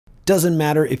Doesn't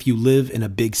matter if you live in a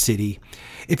big city.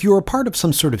 If you're a part of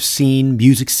some sort of scene,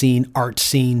 music scene, art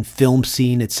scene, film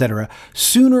scene, etc.,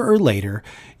 sooner or later,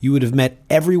 you would have met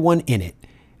everyone in it,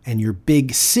 and your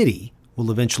big city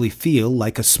will eventually feel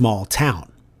like a small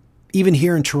town. Even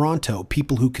here in Toronto,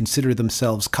 people who consider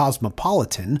themselves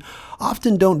cosmopolitan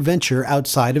often don't venture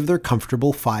outside of their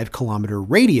comfortable 5-kilometer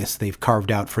radius they've carved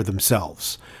out for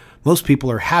themselves. Most people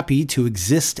are happy to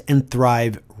exist and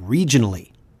thrive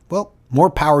regionally. Well, more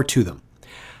power to them.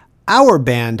 Our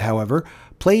band, however,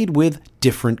 played with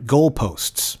different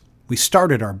goalposts. We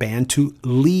started our band to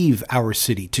leave our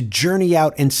city, to journey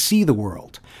out and see the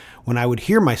world. When I would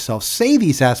hear myself say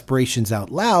these aspirations out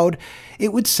loud,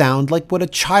 it would sound like what a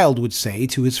child would say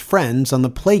to his friends on the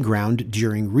playground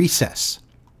during recess.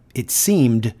 It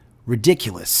seemed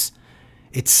ridiculous.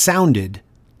 It sounded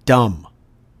dumb.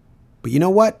 But you know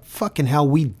what? Fucking hell,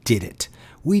 we did it.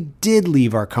 We did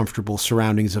leave our comfortable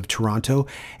surroundings of Toronto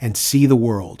and see the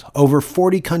world. Over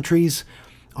 40 countries,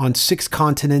 on 6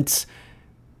 continents,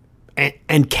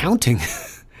 and counting.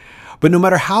 But no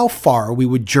matter how far we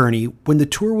would journey, when the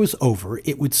tour was over,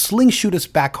 it would slingshoot us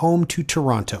back home to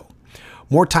Toronto.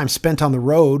 More time spent on the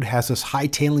road has us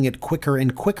hightailing it quicker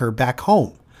and quicker back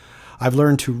home. I've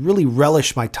learned to really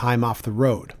relish my time off the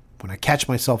road. When I catch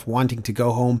myself wanting to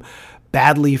go home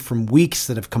badly from weeks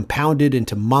that have compounded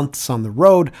into months on the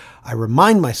road, I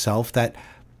remind myself that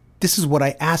this is what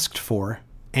I asked for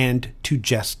and to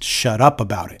just shut up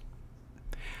about it.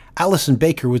 Allyson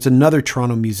Baker was another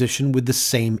Toronto musician with the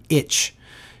same itch.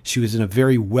 She was in a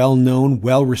very well-known,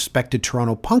 well-respected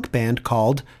Toronto punk band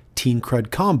called Teen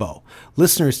Crud Combo.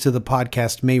 Listeners to the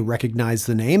podcast may recognize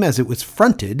the name as it was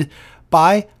fronted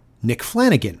by Nick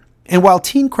Flanagan. And while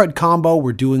Teen Crud Combo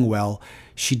were doing well,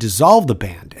 she dissolved the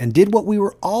band and did what we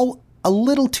were all a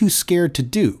little too scared to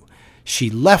do. She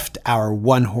left our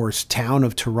one-horse town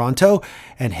of Toronto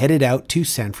and headed out to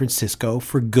San Francisco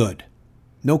for good.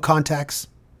 No contacts,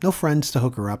 no friends to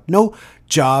hook her up, no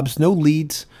jobs, no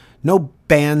leads, no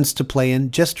bands to play in,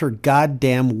 just her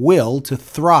goddamn will to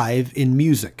thrive in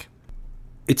music.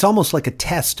 It's almost like a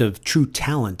test of true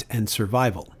talent and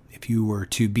survival. If you were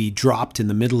to be dropped in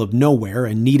the middle of nowhere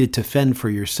and needed to fend for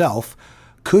yourself,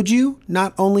 could you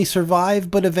not only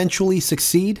survive but eventually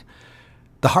succeed?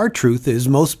 The hard truth is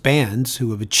most bands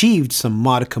who have achieved some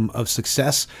modicum of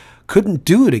success couldn't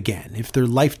do it again if their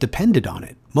life depended on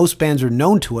it. Most bands are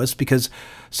known to us because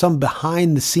some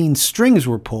behind-the-scenes strings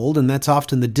were pulled, and that's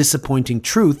often the disappointing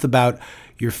truth about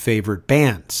your favorite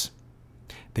bands.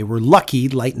 They were lucky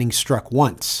lightning struck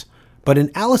once. But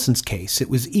in Allyson's case, it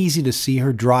was easy to see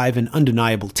her drive and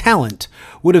undeniable talent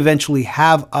would eventually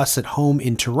have us at home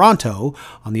in Toronto,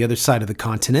 on the other side of the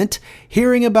continent,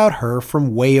 hearing about her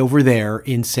from way over there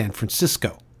in San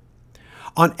Francisco.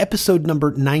 On episode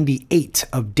number 98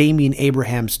 of Damian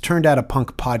Abraham's Turned Out a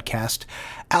Punk podcast,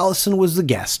 Allyson was the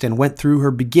guest and went through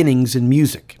her beginnings in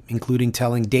music, including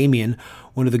telling Damian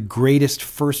one of the greatest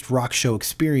first rock show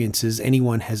experiences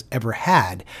anyone has ever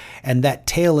had, and that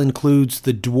tale includes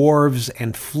the Dwarves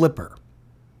and Flipper.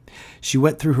 She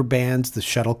went through her bands, the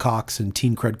Shuttlecocks and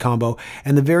Teen Crud Combo,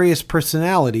 and the various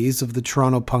personalities of the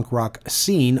Toronto punk rock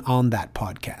scene on that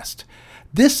podcast.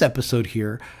 This episode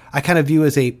here, I kind of view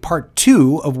as a part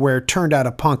 2 of where Turned Out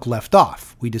a Punk left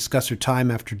off. We discuss her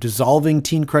time after dissolving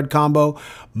Teen Crud Combo,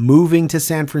 moving to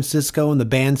San Francisco, and the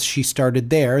bands she started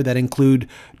there that include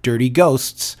Dirty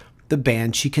Ghosts, the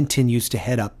band she continues to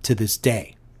head up to this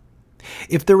day.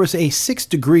 If there was a 6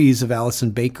 degrees of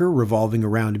Allyson Baker revolving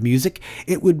around music,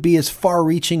 it would be as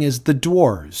far-reaching as The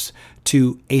Dwarves,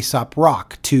 to Aesop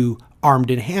Rock, to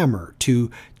Armed and Hammer, to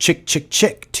Chick Chick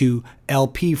Chick, to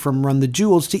LP from Run the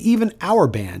Jewels, to even our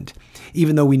band.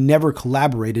 Even though we never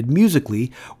collaborated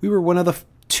musically, we were one of the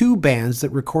 2 bands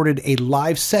that recorded a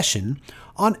live session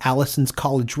on Allyson's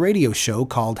college radio show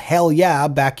called Hell Yeah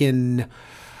back in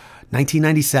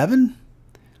 1997.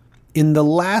 In the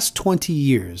last 20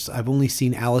 years, I've only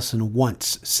seen Allyson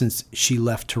once since she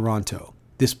left Toronto.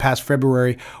 This past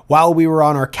February, while we were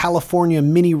on our California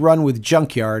mini run with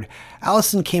Junkyard,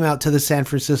 Allyson came out to the San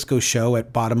Francisco show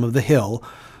at Bottom of the Hill,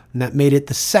 and that made it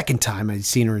the second time I'd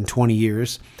seen her in 20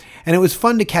 years. And it was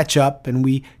fun to catch up, and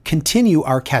we continue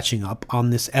our catching up on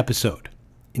this episode.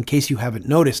 In case you haven't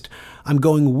noticed, I'm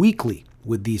going weekly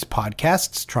with these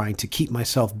podcasts, trying to keep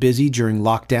myself busy during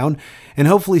lockdown, and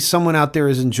hopefully someone out there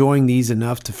is enjoying these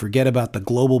enough to forget about the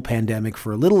global pandemic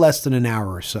for a little less than an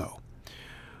hour or so.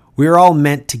 We are all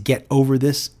meant to get over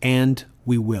this, and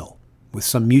we will. With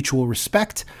some mutual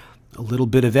respect, a little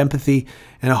bit of empathy,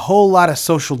 and a whole lot of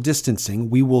social distancing,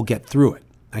 we will get through it.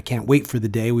 I can't wait for the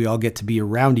day we all get to be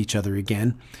around each other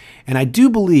again, and I do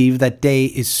believe that day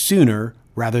is sooner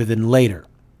rather than later.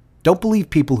 Don't believe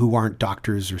people who aren't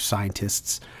doctors or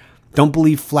scientists. Don't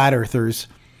believe flat earthers.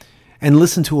 And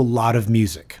listen to a lot of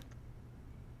music.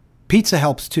 Pizza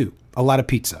helps too. A lot of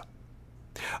pizza.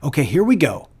 Okay, here we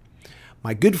go.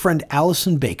 My good friend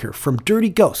Allyson Baker from Dirty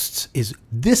Ghosts is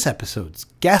this episode's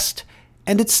guest,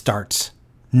 and it starts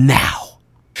now.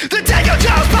 The Tango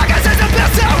Jones podcast is the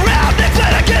best around. They play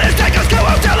to get his tangos, go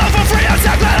out down low for free. I'm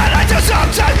so glad I like to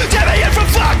sometimes. Get me in from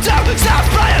fucked up. Stop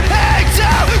playing, hang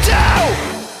down.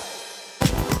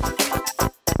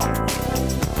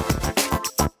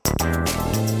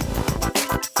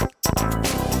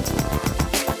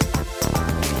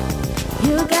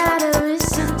 You gotta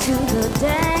listen to the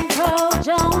Danko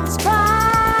Jones podcast.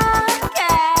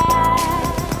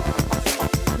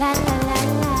 La la la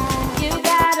la. You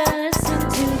gotta listen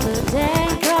to the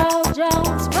Danko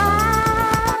Jones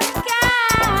podcast.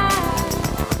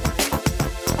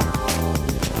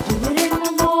 Do it in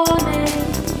the morning,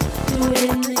 do it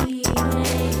in the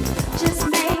evening. Just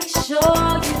make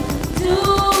sure you do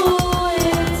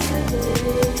it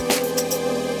today.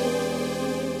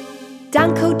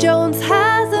 Danko Jones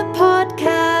has a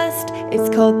podcast. It's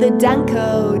called the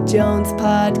Danko Jones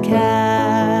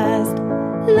Podcast.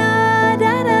 La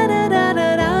da da da da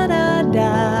da da da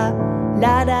da.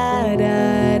 La da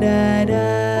da da da.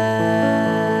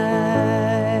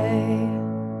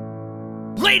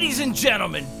 Ladies and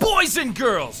gentlemen, boys and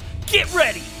girls, get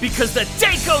ready because the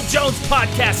Danko Jones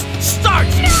podcast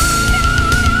starts now.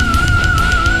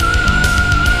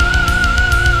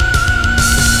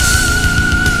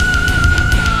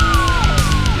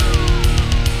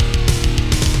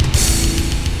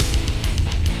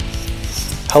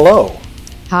 Hello.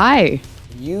 Hi.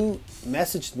 You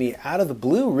messaged me out of the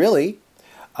blue, really.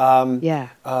 Yeah.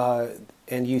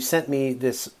 And you sent me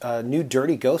this new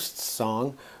Dirty Ghosts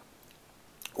song,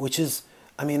 which is,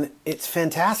 I mean, it's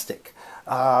fantastic.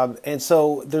 And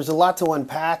so there's a lot to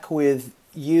unpack with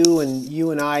you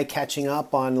and I catching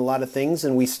up on a lot of things.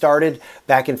 And we started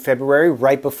back in February,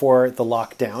 right before the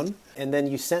lockdown. And then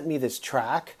you sent me this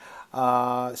track,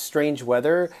 Strange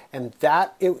Weather, and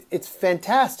it's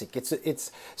fantastic.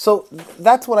 It's so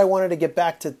that's what I wanted to get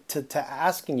back to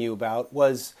asking you about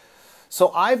was,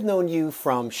 so I've known you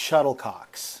from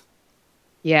Shuttlecocks.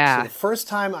 Yeah. So the first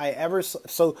time I ever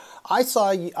I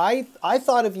saw you, I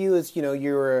thought of you as, you know,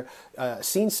 you're a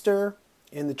scenester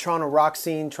in the Toronto rock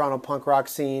scene, Toronto punk rock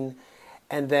scene,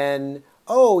 and then,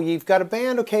 oh, you've got a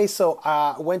band? Okay, so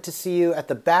I went to see you at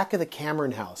the back of the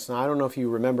Cameron House. Now, I don't know if you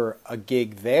remember a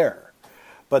gig there,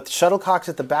 but Shuttlecocks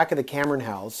at the back of the Cameron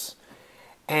House,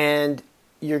 and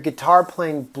your guitar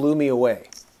playing blew me away.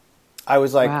 I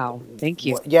was like, wow, thank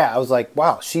you. Yeah, I was like,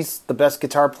 wow, she's the best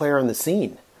guitar player on the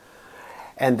scene.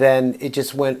 And then it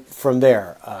just went from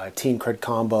there, Teen Crud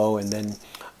combo, and then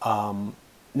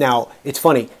now it's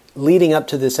funny. Leading up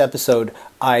to this episode,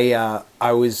 I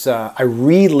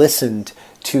re-listened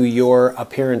to your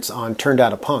appearance on Turned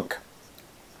Out a Punk.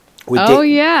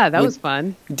 That was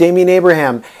fun. Damien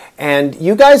Abraham, and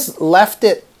you guys left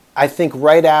it, I think,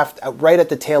 right at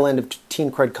the tail end of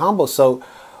Teen Crud combo. So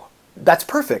that's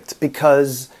perfect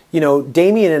because, you know,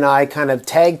 Damien and I kind of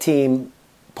tag team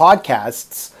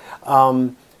podcasts.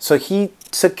 So he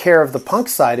took care of the punk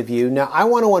side of you. Now I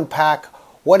want to unpack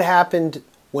what happened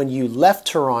when you left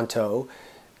Toronto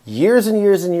years and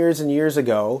years and years and years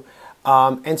ago,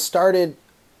 and started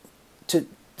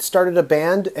a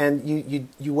band, and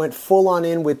you went full on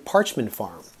in with Parchman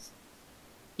Farm.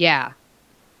 Yeah.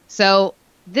 So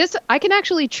I can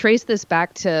actually trace this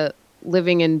back to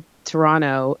living in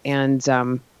Toronto and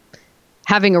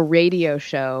having a radio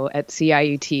show at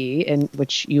CIUT, in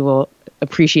which you will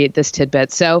appreciate this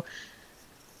tidbit. So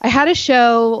I had a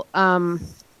show,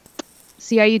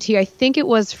 CIUT, I think it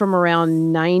was from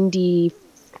around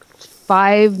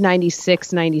 95,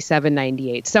 96, 97,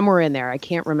 98, somewhere in there. I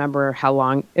can't remember how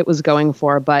long it was going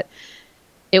for, but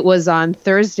it was on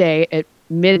Thursday at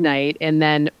midnight. And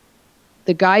then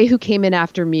the guy who came in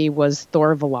after me was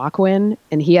Thor Volokhin,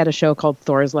 and he had a show called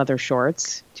Thor's Leather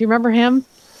Shorts. Do you remember him?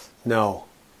 No.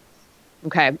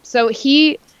 Okay. So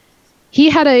he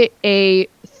had a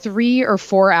 3 or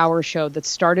 4 hour show that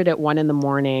started at 1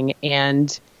 a.m,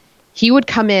 and he would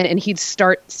come in and he'd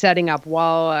start setting up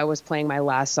while I was playing my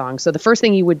last song. So the first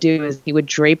thing he would do is he would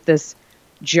drape this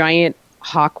giant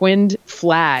Hawkwind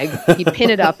flag. He'd pin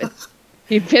it up.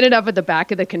 He'd pin it up at the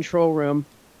back of the control room.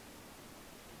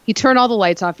 He'd turn all the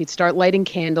lights off. He'd start lighting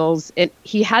candles. And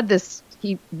he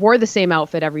wore the same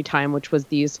outfit every time, which was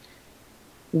these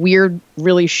weird,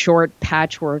 really short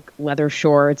patchwork leather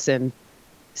shorts and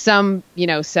some,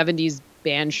 70s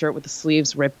band shirt with the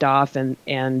sleeves ripped off and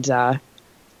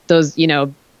those,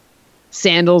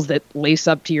 sandals that lace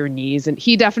up to your knees, and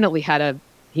he definitely had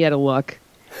a look,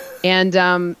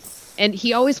 and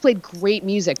he always played great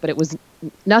music, but it was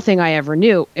nothing I ever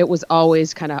knew. It was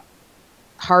always kind of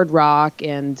hard rock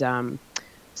and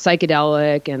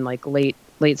psychedelic and like late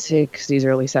 60s,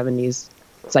 early 70s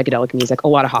psychedelic music. A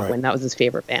lot of Hot Wind. That was his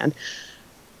favorite band.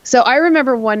 So I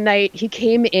remember one night he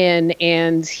came in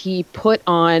and he put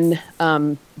on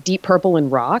Deep Purple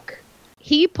and Rock.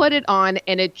 He put it on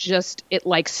and it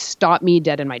like stopped me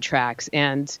dead in my tracks.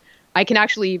 And I can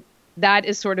actually, that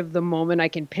is sort of the moment I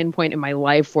can pinpoint in my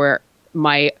life where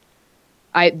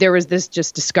there was this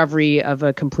just discovery of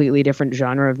a completely different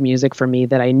genre of music for me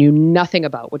that I knew nothing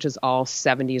about, which is all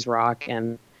 70s rock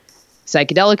and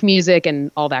psychedelic music and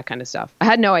all that kind of stuff. I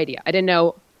had no idea. I didn't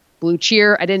know Blue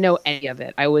Cheer. I didn't know any of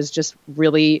it. I was just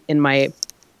really I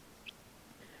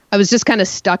was just kind of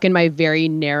stuck in my very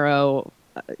narrow,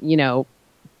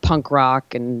 punk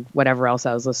rock and whatever else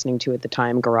I was listening to at the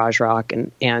time, garage rock.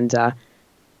 And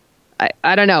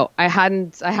I don't know. I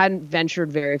hadn't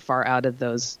ventured very far out of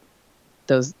those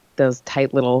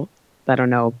tight little, I don't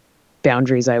know,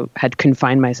 boundaries I had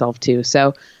confined myself to.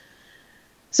 So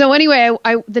anyway,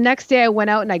 the next day I went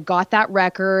out and I got that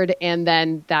record, and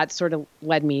then that sort of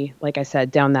led me, like I said,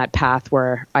 down that path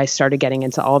where I started getting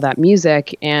into all that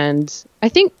music. And I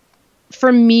think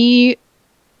for me,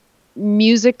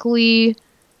 musically,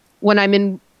 when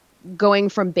I'm going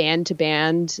from band to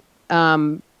band,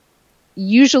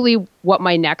 usually what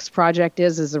my next project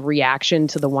is a reaction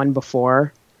to the one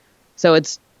before. So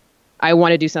I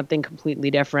want to do something completely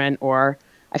different, or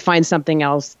I find something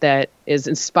else that is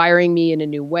inspiring me in a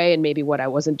new way, and maybe what I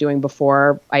wasn't doing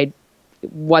before, I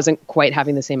wasn't quite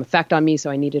having the same effect on me, so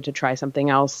I needed to try something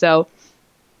else. So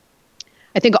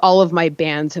I think all of my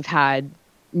bands have had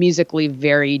musically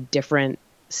very different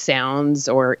sounds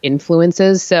or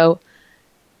influences. So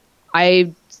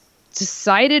I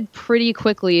decided pretty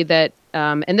quickly that,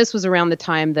 and this was around the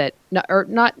time that,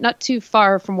 not too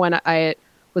far from when I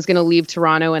was going to leave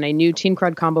Toronto, and I knew Teen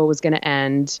Crud Combo was going to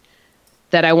end,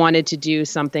 that I wanted to do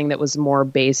something that was more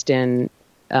based in,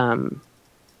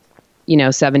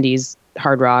 70s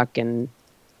hard rock and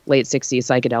late 60s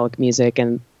psychedelic music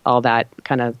and all that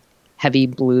kind of heavy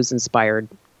blues inspired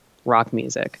rock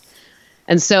music.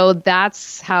 And so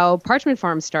that's how Parchman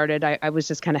Farm started. I was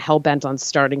just kind of hell bent on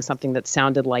starting something that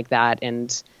sounded like that.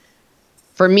 And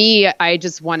for me, I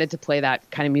just wanted to play that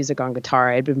kind of music on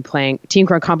guitar. I'd been playing Teen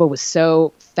Crud Combo was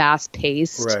so fast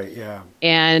paced. Right. Yeah.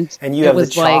 And you have the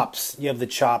chops. You have the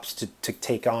chops to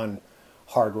take on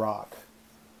hard rock.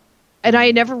 And I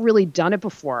had never really done it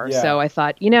before. Yeah. So I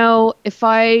thought, if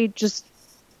I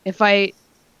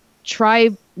try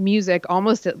music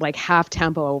almost at like half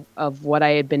tempo of what I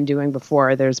had been doing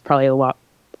before, there's probably a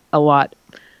lot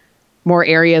more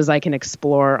areas I can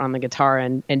explore on the guitar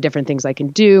and different things I can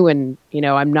do. And,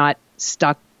 I'm not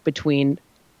stuck between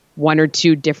one or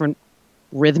two different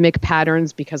rhythmic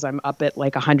patterns because I'm up at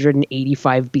like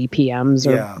 185 BPMs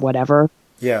or whatever.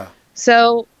 Yeah.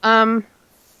 So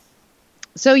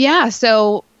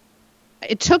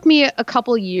it took me a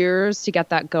couple years to get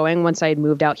that going once I had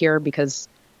moved out here because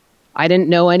I didn't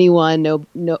know anyone.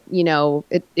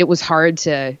 It was hard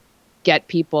to get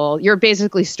people. You're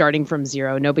basically starting from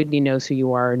zero. Nobody knows who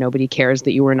you are. Nobody cares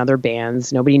that you were in other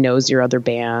bands. Nobody knows your other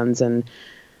bands. And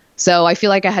so I feel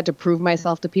like I had to prove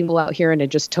myself to people out here, and it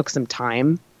just took some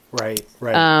time. Right.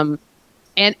 And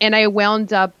I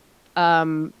wound up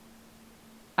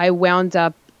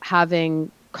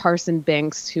having Carson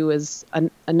Binks, who is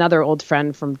another old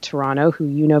friend from Toronto, who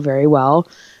you know very well.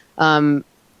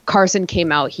 Carson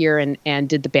came out here and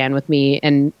did the band with me,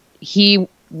 and he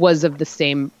was of the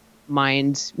same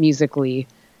mind musically.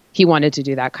 He wanted to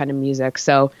do that kind of music.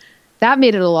 So that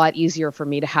made it a lot easier for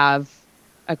me to have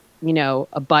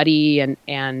a buddy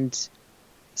and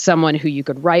someone who you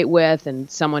could write with, and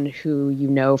someone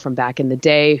who from back in the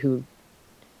day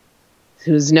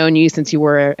who's known you since you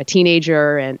were a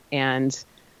teenager. And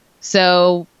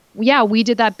so, yeah, we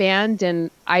did that band, and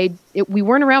we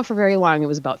weren't around for very long. It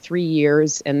was about 3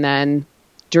 years. And then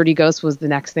Dirty Ghost was the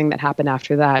next thing that happened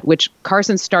after that, which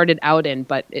Carson started out in,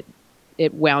 but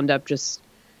it wound up just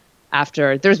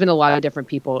after. There's been a lot of different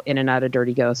people in and out of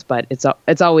Dirty Ghost, but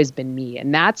it's always been me.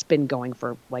 And that's been going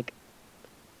for like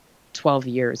 12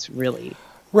 years, really.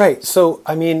 Right. So,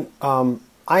 I mean,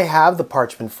 I have the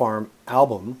Parchman Farm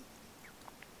album.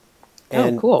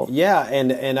 And, cool. Yeah,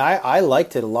 and I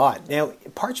liked it a lot. Now,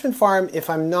 Parchman Farm, if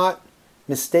I'm not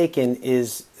mistaken,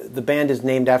 the band is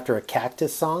named after a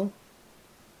Cactus song.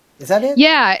 Is that it?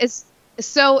 Yeah, it's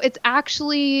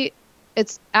actually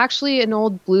an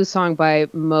old blues song by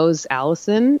Mose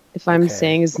Allison, if I'm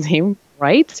saying his name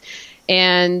right.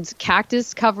 And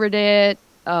Cactus covered it.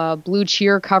 Blue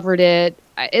Cheer covered it.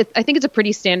 I think it's a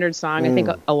pretty standard song. I think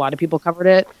a lot of people covered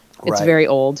it. It's Right. very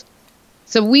old.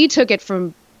 So we took it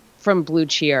from Blue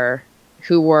Cheer,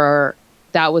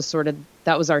 that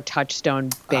was our touchstone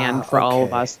band for all of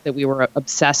okay. us that we were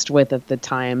obsessed with at the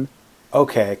time.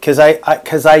 Okay, because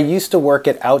I used to work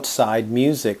at Outside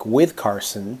Music with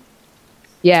Carson,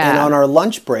 Yeah. and on our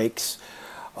lunch breaks,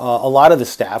 a lot of the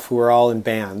staff who were all in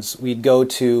bands, we'd go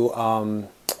to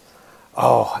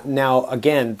now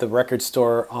again the record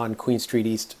store on Queen Street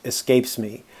East escapes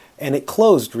me, and it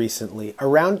closed recently.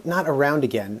 Not around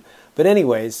again, but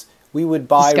anyways, we would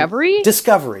buy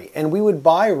Discovery, and we would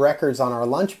buy records on our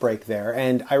lunch break there.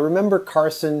 And I remember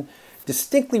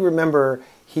distinctly remember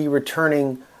he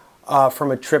returning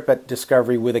from a trip at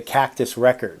Discovery with a Cactus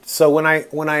record. So when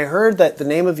I heard that the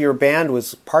name of your band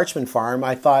was Parchman Farm,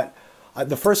 I thought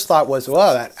the first thought was,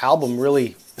 wow, that album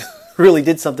really really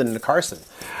did something to Carson.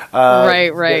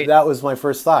 Right. That was my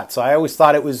first thought. So I always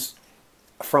thought it was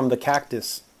from the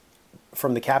Cactus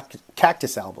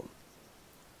album.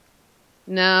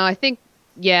 No, I think,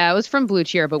 it was from Blue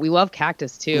Cheer, but we love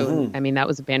Cactus too. Mm-hmm. I mean, that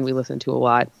was a band we listened to a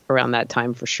lot around that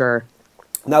time for sure.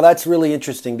 Now that's really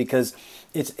interesting because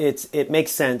it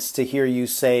makes sense to hear you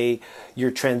say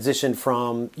your transition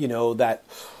from, that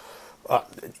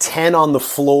 10 on the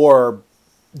floor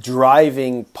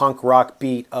driving punk rock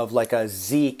beat of like a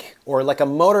Zeke or like a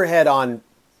Motorhead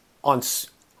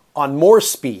on more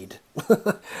speed.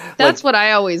 That's what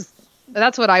I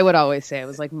would always say. It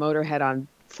was like Motorhead on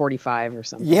 45 or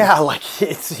something. Yeah, like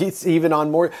it's even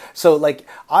on more. So like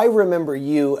I remember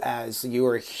you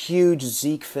were a huge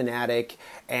Zeke fanatic,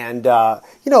 and a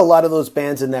lot of those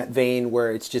bands in that vein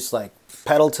where it's just like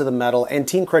pedal to the metal. And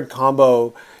Teen Crud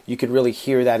Combo, you could really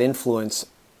hear that influence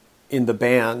in the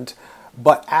band.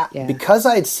 But because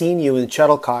I had seen you in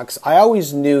Shuttlecocks, I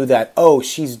always knew that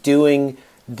she's doing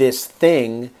this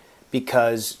thing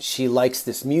because she likes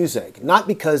this music, not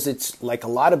because it's like a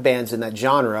lot of bands in that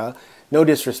genre. No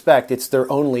disrespect, it's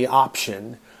their only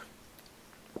option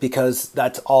because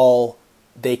that's all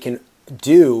they can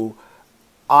do.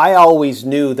 I always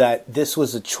knew that this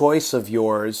was a choice of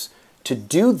yours to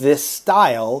do this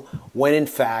style when in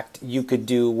fact you could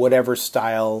do whatever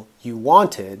style you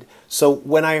wanted. So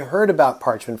when I heard about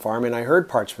Parchman Farm and I heard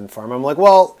Parchman Farm, I'm like,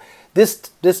 well,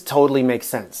 this totally makes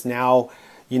sense. Now,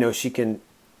 she can,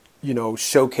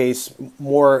 showcase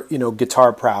more,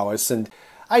 guitar prowess. And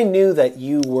I knew that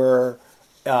you were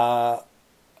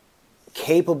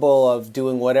capable of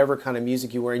doing whatever kind of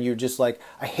music you were, and you're just like,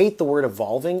 I hate the word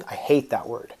evolving. I hate that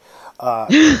word.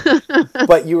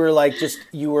 But you were like,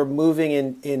 you were moving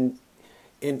in,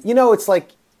 it's like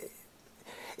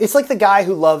the guy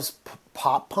who loves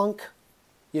pop punk,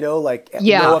 like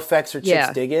No Effects or Chicks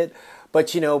Dig It.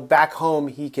 But, back home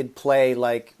he could play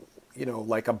like,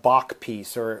 like a Bach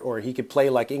piece or he could play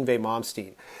like Yngwie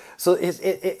Malmsteen. So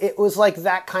it was like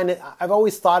that kind of, I've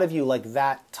always thought of you like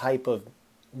that type of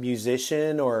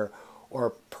musician or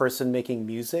person making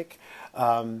music.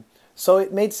 So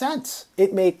it made sense.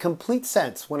 It made complete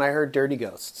sense when I heard Dirty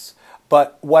Ghosts.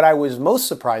 But what I was most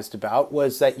surprised about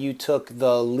was that you took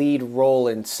the lead role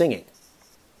in singing.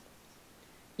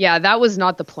 Yeah, that was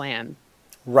not the plan.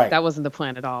 Right. That wasn't the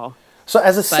plan at all. So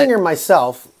as a singer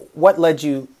myself, what led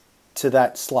you to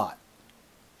that slot?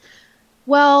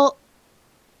 Well,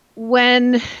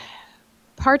 when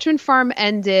Parchman Farm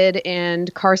ended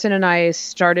and Carson and I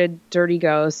started Dirty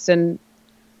Ghosts, and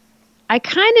I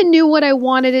kind of knew what I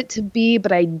wanted it to be,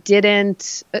 but I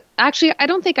didn't. Actually, I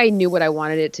don't think I knew what I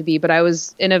wanted it to be, but I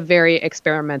was in a very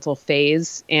experimental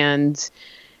phase. And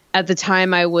at the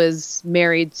time, I was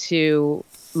married to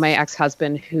my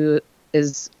ex-husband, who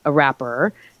is a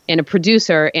rapper and a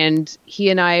producer, and he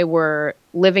and I were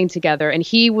living together. And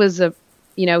he was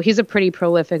he's a pretty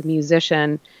prolific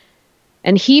musician,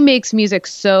 and he makes music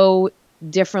so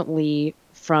differently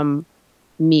from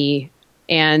me.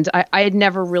 And I had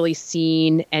never really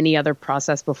seen any other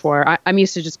process before. I'm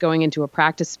used to just going into a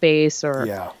practice space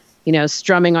or,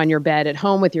 strumming on your bed at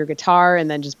home with your guitar and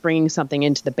then just bringing something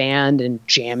into the band and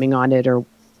jamming on it or,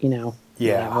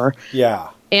 whatever. Yeah.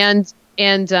 And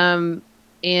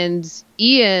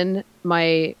Ian,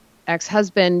 my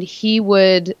ex-husband, he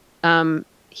would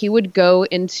go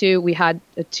into, we had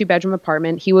a 2-bedroom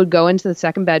apartment. He would go into the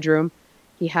second bedroom.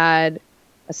 He had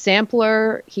a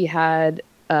sampler. He had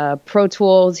Pro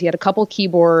Tools. He had a couple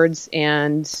keyboards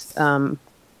and a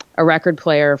record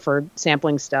player for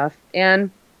sampling stuff.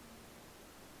 And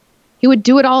he would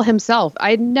do it all himself. I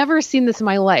had never seen this in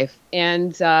my life.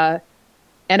 And I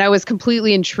was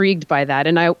completely intrigued by that.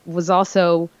 And I was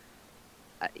also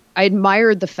I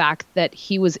admired the fact that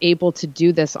he was able to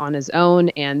do this on his own,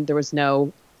 and there was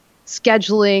no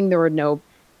scheduling, there were no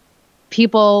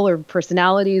people or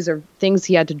personalities or things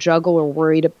he had to juggle or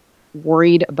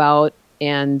worried about,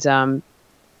 and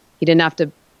he didn't have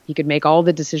to. He could make all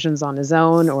the decisions on his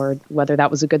own, or whether that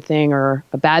was a good thing or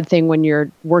a bad thing when you're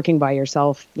working by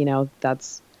yourself.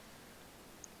 That's,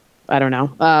 I don't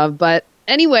know. But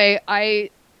anyway, I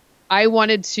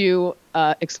wanted to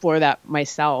explore that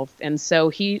myself, and so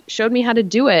he showed me how to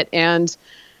do it, and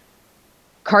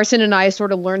Carson and I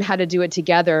sort of learned how to do it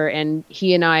together, and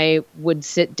he and I would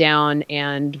sit down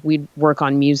and we'd work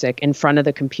on music in front of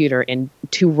the computer in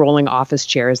 2 rolling office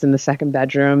chairs in the second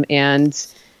bedroom. And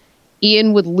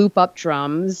Ian would loop up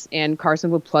drums and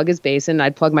Carson would plug his bass in.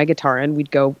 I'd plug my guitar in.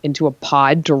 We'd go into a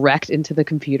pod direct into the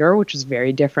computer, which was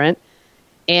very different.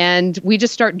 And we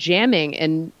just start jamming.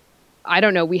 And I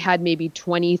don't know, we had maybe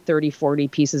 20, 30, 40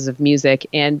 pieces of music.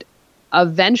 And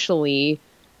eventually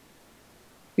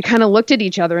we kind of looked at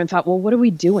each other and thought, well, what are we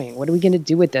doing? What are we going to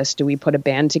do with this? Do we put a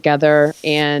band together?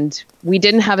 And we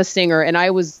didn't have a singer, and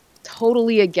I was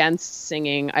totally against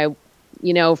singing.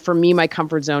 For me, my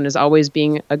comfort zone is always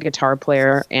being a guitar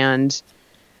player. And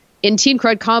in Teen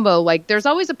Crud Combo, there's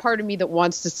always a part of me that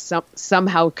wants to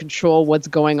somehow control what's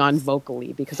going on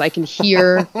vocally, because I can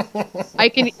hear, I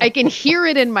can hear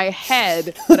it in my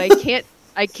head, but I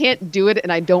can't do it,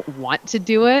 and I don't want to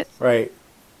do it. Right.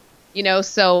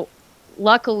 So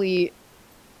luckily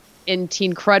in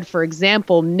Teen Crud, for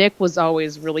example, Nick was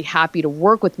always really happy to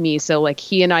work with me. So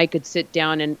he and I could sit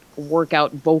down and work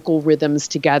out vocal rhythms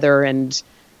together, and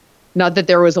not that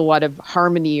there was a lot of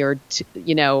harmony or,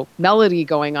 melody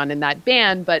going on in that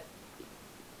band, but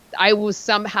I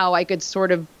could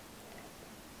sort of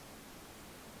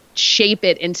shape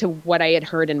it into what I had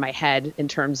heard in my head in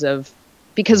terms of,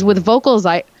 because with vocals,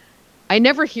 I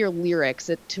never hear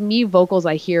lyrics. To me, vocals,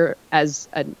 I hear as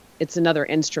it's another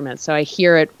instrument. So I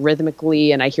hear it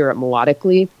rhythmically and I hear it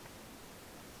melodically,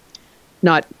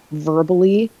 not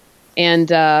verbally. And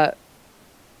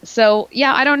so,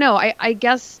 yeah, I don't know. I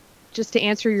guess just to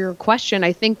answer your question,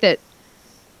 I think that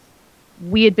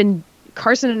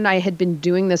Carson and I had been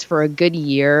doing this for a good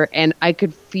year, and I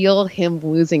could feel him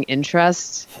losing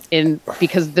interest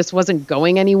because this wasn't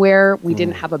going anywhere. We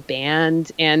didn't have a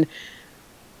band, and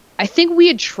I think we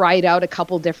had tried out a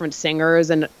couple different singers,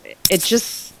 and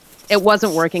it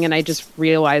wasn't working. And I just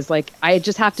realized, I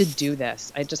just have to do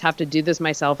this. I just have to do this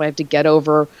myself. I have to get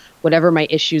over whatever my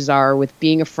issues are with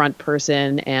being a front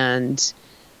person and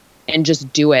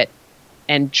just do it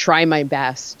and try my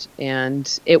best.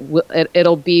 And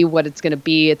it'll be what it's going to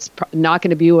be. It's not going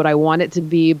to be what I want it to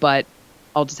be, but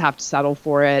I'll just have to settle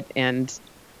for it. And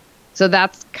so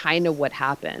that's kind of what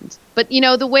happened. But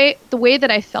the way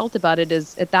that I felt about it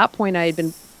is, at that point I had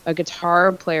been a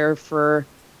guitar player for,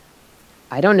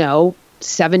 I don't know,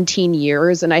 17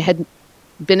 years, and I had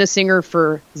been a singer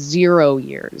for 0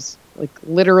 years,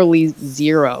 literally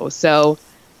 0. So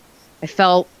I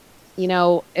felt,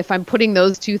 if I'm putting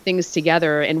those two things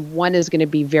together and one is going to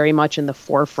be very much in the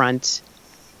forefront,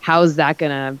 how's that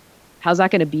going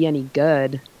to be any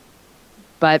good?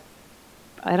 But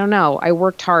I don't know. I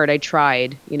worked hard. I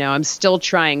tried. I'm still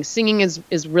trying. Singing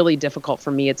is really difficult for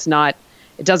me. It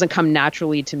doesn't come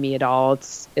naturally to me at all.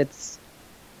 It's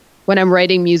when I'm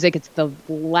writing music, it's the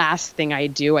last thing I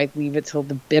do. I leave it till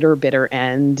the bitter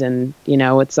end. And,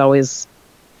 it's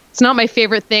not my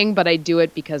favorite thing, but I do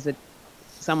it because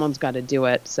someone's got to do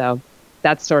it. So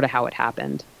that's sort of how it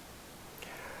happened.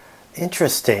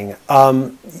 Interesting.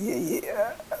 A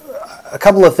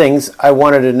couple of things I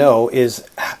wanted to know is,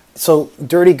 so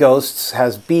Dirty Ghosts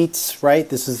has beats,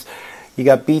 right? You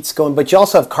got beats going, but you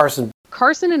also have Carson.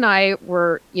 Carson and I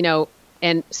were,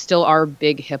 and still are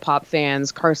big hip hop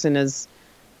fans. Carson has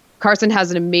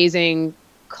an amazing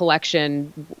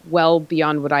collection, well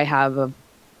beyond what I have, of,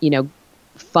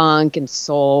 funk and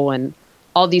soul and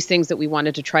all these things that we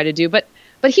wanted to try to do. But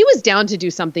he was down to do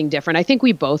something different. I think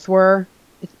we both were.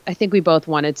 I think we both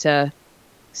wanted to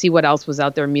see what else was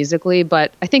out there musically.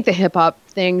 But I think the hip hop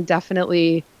thing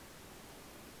definitely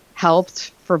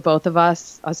helped for both of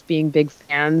us being big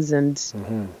fans, and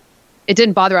it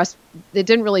didn't bother us. It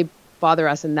didn't really bother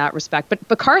us in that respect.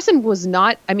 But Carson was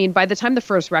not. I mean, by the time the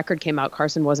first record came out,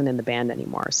 Carson wasn't in the band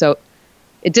anymore. So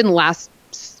it didn't last.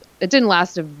 It didn't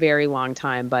last a very long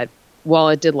time, but while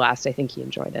it did last, I think he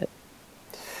enjoyed it.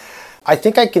 I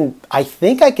think I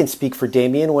can speak for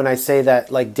Damien when I say that,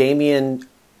 Damien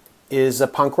is a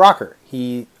punk rocker.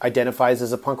 He identifies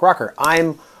as a punk rocker.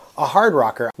 I'm a hard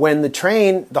rocker. When the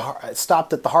train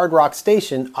stopped at the hard rock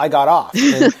station, I got off.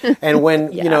 And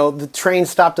when, the train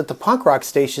stopped at the punk rock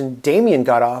station, Damien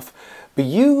got off. But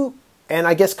you and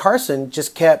I guess Carson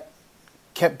just kept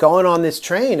going on this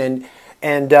train,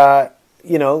 and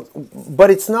but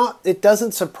it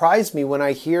doesn't surprise me when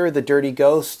I hear the Dirty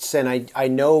Ghosts, and I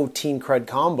know Teen Crud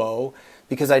Combo,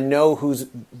 because I know who's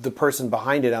the person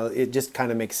behind it. It just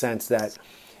kind of makes sense that,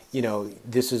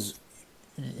 this is,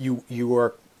 you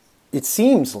are, it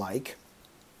seems like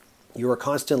you are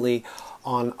constantly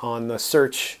on the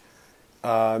search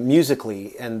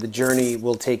musically, and the journey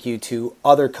will take you to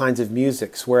other kinds of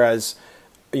musics. Whereas,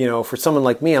 for someone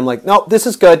like me, I'm like, no, this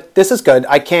is good.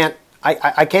 I can't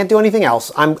do anything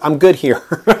else. I'm good here.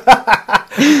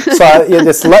 So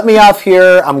just let me off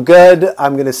here. I'm good.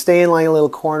 I'm going to stay in like a little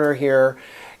corner here.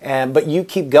 But you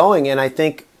keep going. And I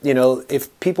think,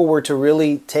 if people were to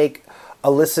really take a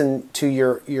listen to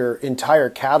your entire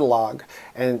catalog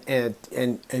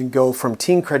and go from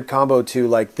Teen Crud Combo to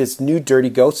like this new Dirty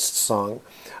Ghosts song,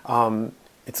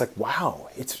 it's like, wow,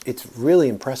 it's really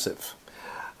impressive.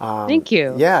 Thank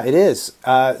you. Yeah, it is.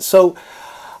 So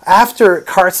after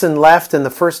Carson left and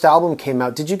the first album came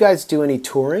out, did you guys do any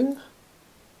touring?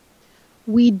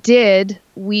 We did.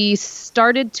 We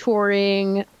started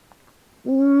touring.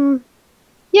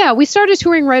 We started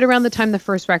touring right around the time the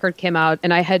first record came out,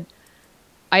 and I had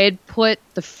put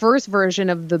the first version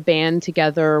of the band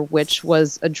together, which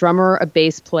was a drummer, a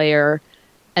bass player,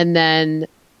 and then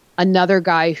another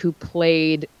guy who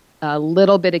played a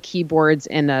little bit of keyboards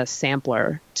and a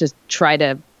sampler to try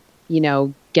to,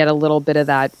 get a little bit of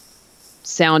that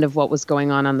sound of what was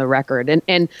going on the record.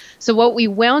 And so what we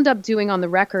wound up doing on the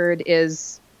record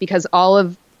is, because all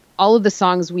of the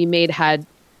songs we made had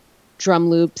drum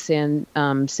loops and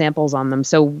samples on them,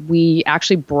 so we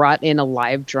actually brought in a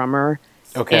live drummer.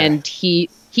 Okay. And he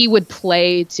would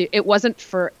play it wasn't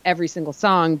for every single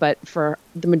song, but for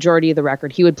the majority of the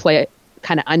record, he would play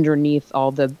kind of underneath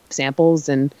all the samples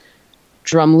and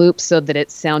drum loops so that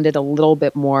it sounded a little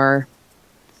bit more,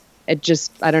 it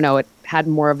had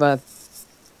more of a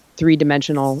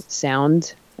three-dimensional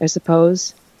sound, I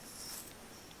suppose.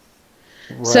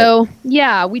 Right. So,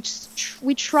 yeah, we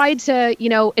tried to,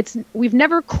 we've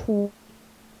never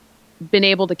been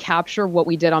able to capture what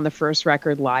we did on the first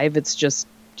record live. It's just,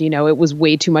 it was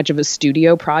way too much of a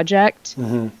studio project.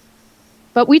 Mm-hmm.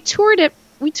 But we toured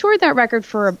that record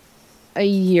for a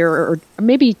year, or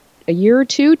maybe a year or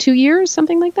 2 years,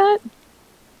 something like that,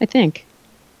 I think.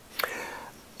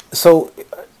 So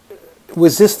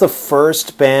was this the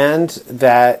first band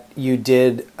that you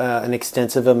did an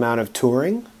extensive amount of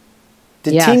touring?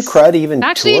 Did Yes. Teen Crud even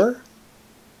tour?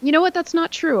 You know what? That's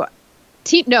not true.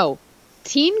 Teen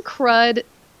Crud,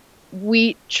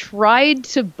 we tried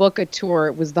to book a tour.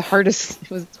 It was the hardest. It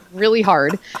was really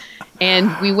hard.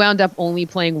 And we wound up only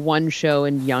playing one show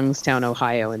in Youngstown,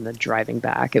 Ohio, and then driving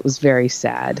back. It was very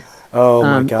sad. Oh,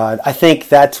 my God. I think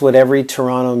that's what every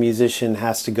Toronto musician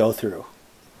has to go through.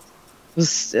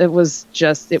 It was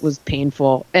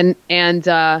painful. And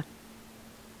I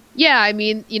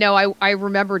mean, I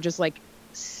remember just like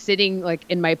sitting like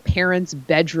in my parents'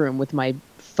 bedroom with my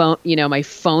phone, my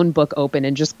phone book open,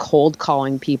 and just cold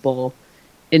calling people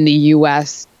in the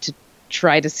US to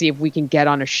try to see if we can get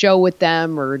on a show with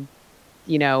them, or,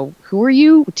 who are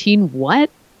you? Teen what?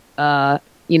 It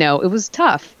was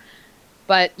tough.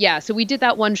 But yeah, so we did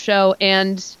that one show,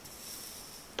 and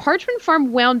Parchman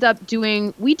Farm wound up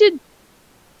we did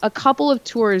a couple of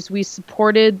tours. We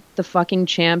supported the fucking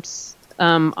Champs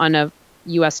on a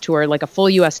US tour, like a full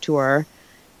US tour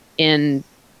in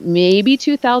maybe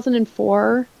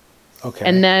 2004. Okay.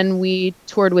 And then we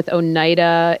toured with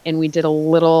Oneida, and we did a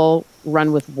little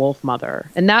run with Wolfmother.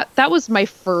 And that was my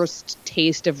first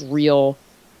taste of real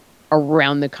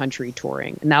around the country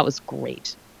touring. And that was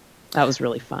great. That was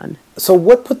really fun. So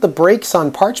what put the brakes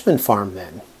on Parchman Farm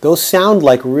then? Those sound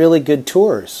like really good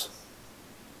tours.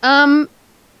 I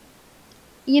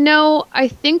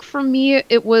think for me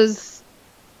it was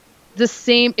the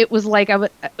same. It was like the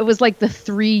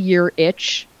 3-year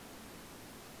itch.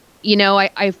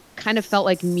 I kind of felt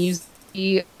like music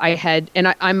I had,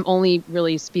 and I'm only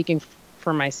really speaking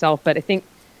for myself, but I think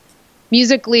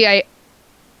musically I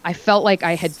felt like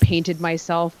I had painted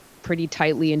myself pretty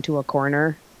tightly into a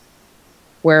corner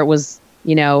where it was,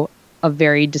 a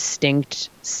very distinct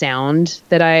sound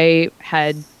that I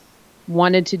had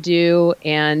wanted to do.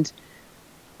 And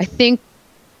I think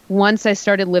once I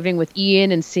started living with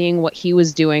Ian and seeing what he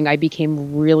was doing, I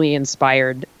became really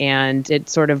inspired, and it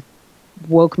sort of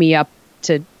woke me up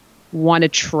to want to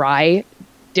try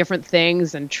different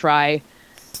things and try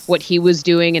what he was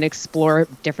doing and explore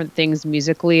different things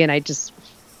musically. And I just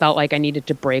felt like I needed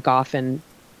to break off and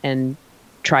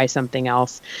try something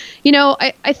else.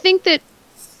 I think that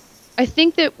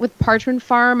with Parchman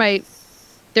Farm,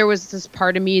 there was this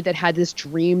part of me that had this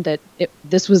dream that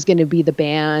this was going to be the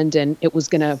band, and it was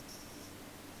going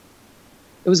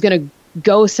to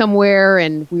go somewhere,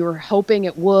 and we were hoping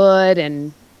it would.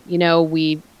 And,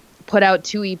 we put out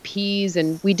 2 EPs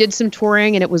and we did some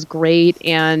touring, and it was great.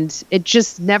 And it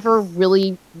just never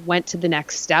really went to the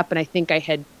next step. And I think I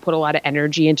had put a lot of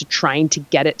energy into trying to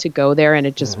get it to go there, and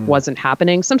it just wasn't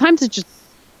happening. Sometimes it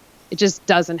just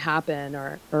doesn't happen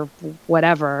or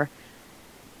whatever.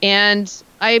 And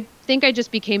I think I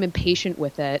just became impatient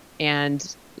with it.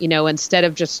 And, instead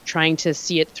of just trying to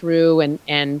see it through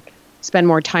and spend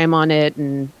more time on it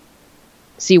and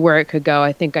see where it could go,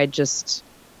 I think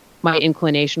my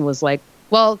inclination was like,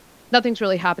 well, nothing's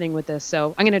really happening with this,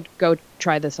 so I'm going to go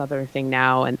try this other thing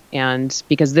now. And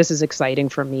because this is exciting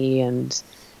for me, and,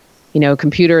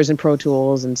 computers and Pro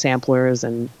Tools and samplers,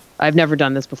 and I've never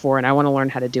done this before, and I want to learn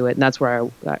how to do it. And that's where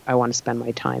I want to spend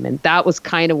my time. And that was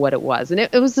kind of what it was. And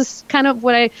it was this kind of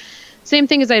same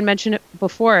thing as I had mentioned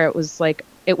before. It was like,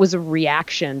 it was a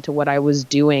reaction to what I was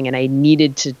doing, and I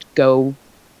needed to go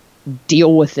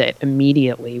deal with it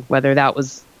immediately, whether that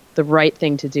was the right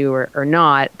thing to do or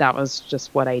not. That was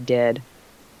just what I did.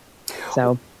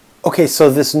 So. Okay, so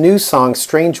this new song,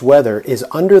 Strange Weather, is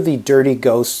under the Dirty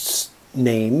Ghosts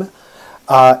name.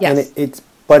 Yes.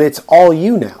 And it's all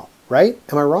you now, right?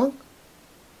 Am I wrong?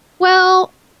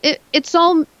 Well,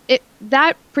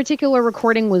 that particular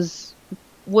recording was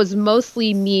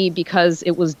mostly me because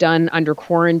it was done under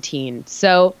quarantine.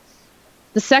 So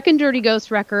the second Dirty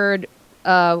Ghost record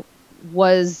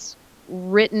was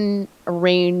written,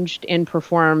 arranged, and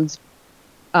performed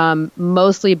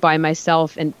mostly by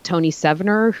myself and Tony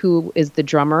Sevener, who is the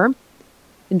drummer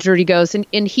in Dirty Ghost,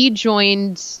 and he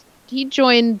joined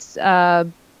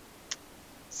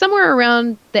somewhere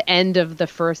around the end of the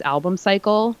first album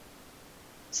cycle.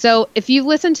 So if you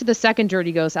listen to the second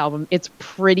Dirty Ghost album, it's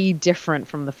pretty different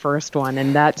from the first one,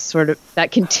 and that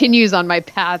continues on my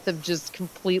path of just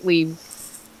completely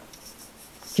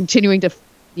continuing to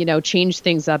change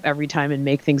things up every time and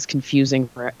make things confusing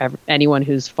for anyone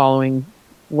who's following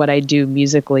what I do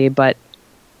musically. But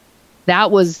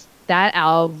that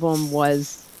album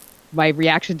was my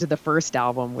reaction to the first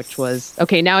album, which was,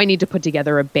 okay, now I need to put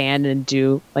together a band and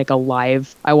do like a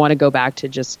live. I want to go back to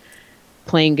just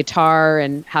playing guitar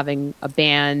and having a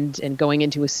band and going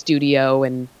into a studio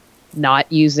and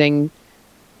not using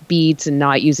beats and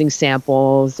not using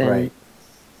samples and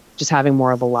just having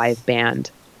more of a live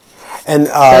band. And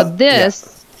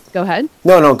Go ahead.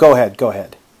 No, go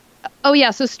ahead. Oh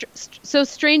yeah, so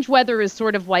Strange Weather is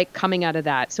sort of like coming out of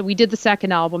that. So we did the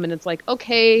second album, and it's like,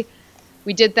 okay,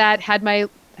 we did that, had the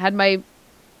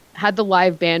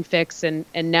live band fix, and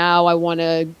now I want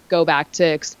to go back to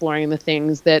exploring the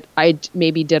things that I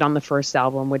maybe did on the first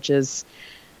album, which is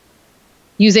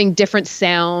using different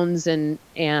sounds and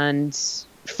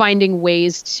finding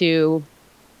ways to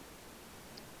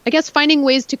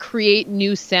create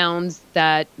new sounds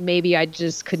that maybe I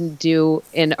just couldn't do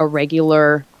in a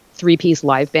regular 3-piece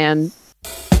live band.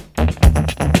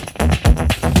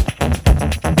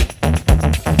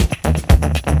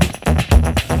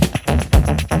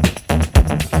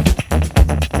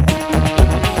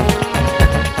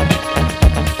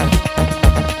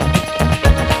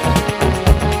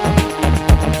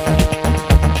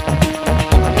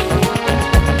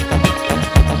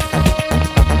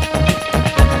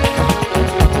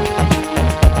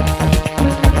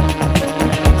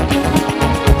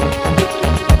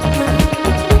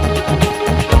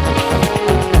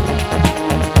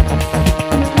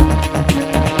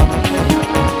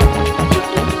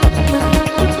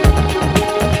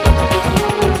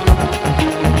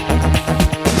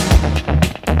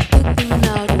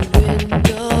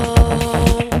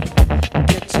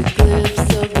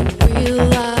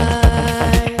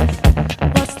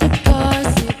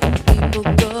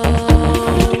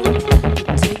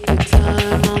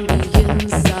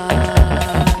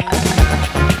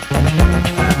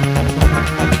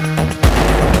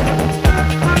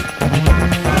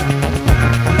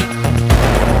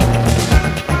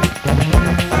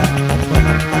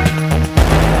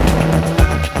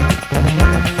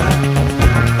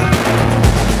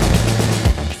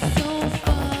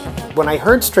 When I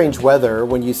heard Strange Weather,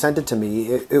 when you sent it to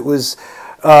me, it was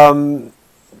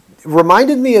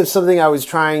reminded me of something I was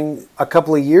trying a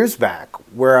couple of years back,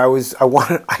 where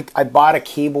I bought a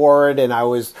keyboard, and I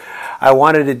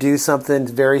wanted to do something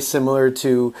very similar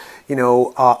to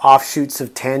offshoots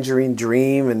of Tangerine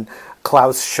Dream and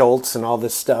Klaus Schultz and all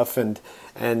this stuff, and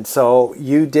so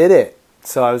you did it.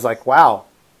 So I was like, wow,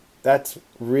 that's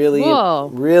really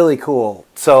really cool.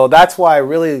 So that's why I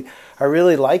really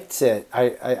liked it.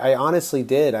 I honestly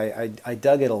did. I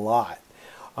dug it a lot.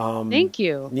 Thank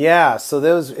you. Yeah, so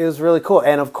it was really cool.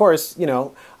 And of course,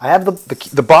 I have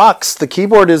the box. The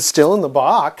keyboard is still in the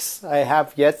box. I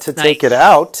have yet to take it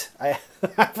out.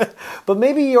 But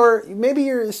maybe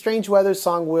your Strange Weather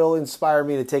song will inspire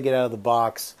me to take it out of the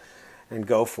box and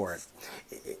go for it.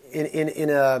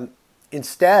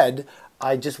 Instead,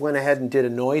 I just went ahead and did a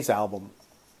noise album.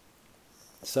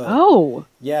 So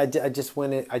yeah, I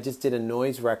just did a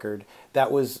noise record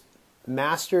that was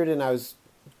mastered, and I was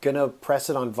gonna press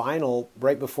it on vinyl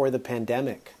right before the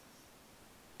pandemic.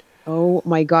 Oh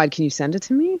my God, can you send it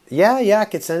to me? Yeah, I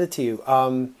could send it to you.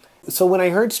 So when I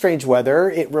heard Strange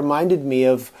Weather, it reminded me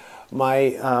of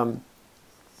my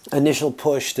initial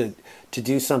push to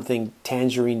do something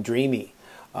Tangerine Dreamy.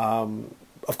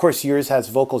 Of course, yours has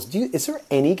vocals. Is there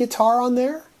any guitar on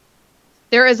there?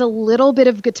 There is a little bit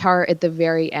of guitar at the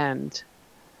very end.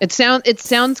 It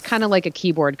sounds kind of like a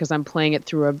keyboard because I'm playing it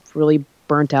through a really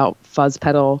burnt out fuzz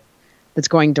pedal that's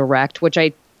going direct, which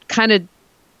I kind of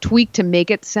tweaked to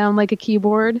make it sound like a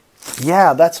keyboard.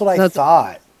 Yeah, that's what I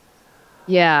thought.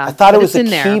 Yeah, I thought it was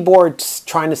a keyboard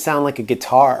trying to sound like a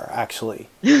guitar, actually.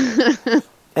 And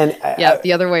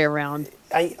the other way around.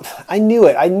 I knew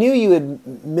it. I knew you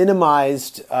had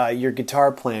minimized your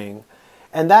guitar playing,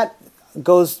 and that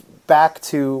goes back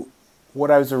to what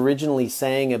I was originally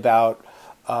saying about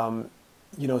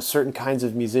certain kinds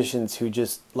of musicians who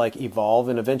just like evolve,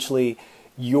 and eventually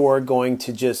you're going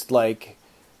to just like,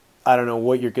 I don't know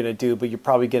what you're going to do, but you're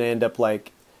probably going to end up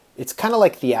like, it's kind of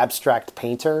like the abstract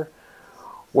painter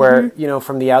where,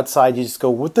 from the outside you just go,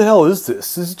 what the hell is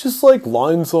this? It's just like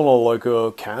lines on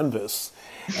a canvas.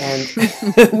 And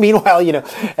meanwhile,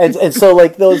 and so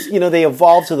like those, they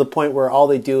evolve to the point where all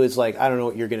they do is like, I don't know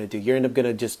what you're going to do. You end up going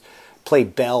to just play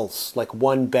bells, like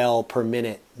one bell per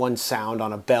minute, one sound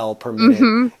on a bell per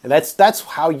minute. And that's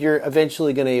how you're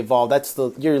eventually going to evolve.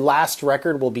 Your last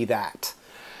record will be that.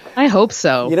 I hope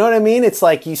so. You know what I mean? It's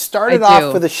like you started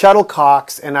off with the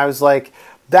shuttlecocks, and I was like,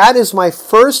 that is my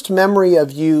first memory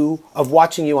of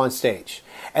watching you on stage.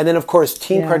 And then of course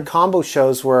Teen Crud combo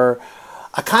shows where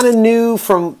I kind of knew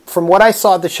from what I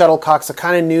saw at the shuttlecocks, I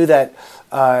kind of knew that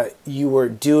you were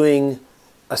doing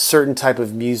a certain type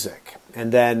of music.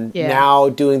 And then now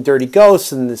doing Dirty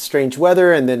Ghosts and the Strange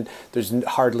Weather, and then there's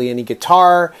hardly any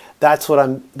guitar. That's what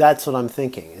I'm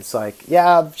thinking. It's like,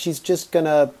 yeah, she's just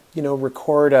gonna,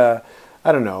 record I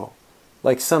don't know,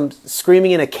 like some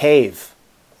screaming in a cave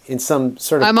in some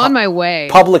sort of I'm on my way.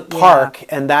 Public park,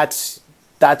 and that's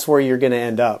where you're gonna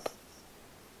end up.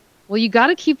 Well, you got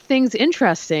to keep things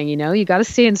interesting, you got to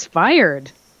stay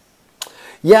inspired.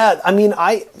 Yeah, I mean,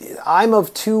 I'm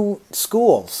of two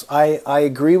schools. I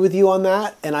agree with you on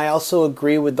that, and I also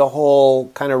agree with the whole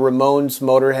kind of Ramones,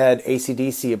 Motorhead,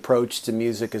 AC/DC approach to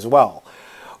music as well,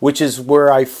 which is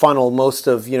where I funnel most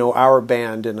of, our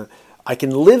band, and I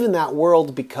can live in that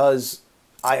world because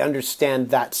I understand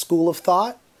that school of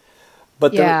thought.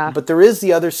 But there is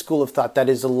the other school of thought that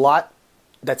is a lot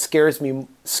that scares me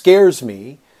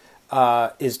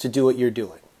is to do what you're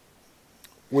doing,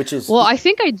 which is I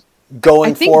think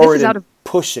going forward and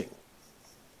pushing.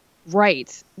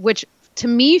 Right. Which to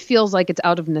me feels like it's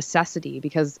out of necessity,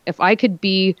 because if I could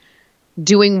be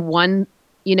doing one,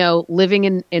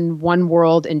 living in one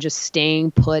world and just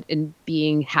staying put and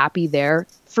being happy there,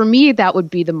 for me, that would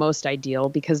be the most ideal,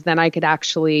 because then I could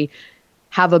actually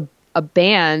have a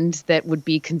band that would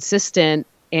be consistent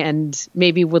and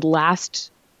maybe would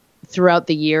last throughout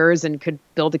the years and could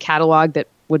build a catalog that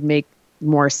would make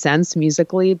more sense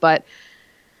musically. But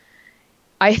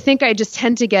I think I just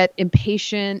tend to get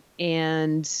impatient,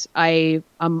 and I'm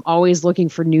always looking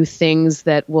for new things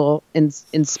that will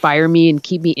inspire me and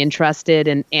keep me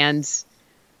interested. And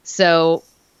so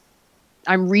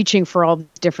I'm reaching for all these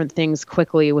different things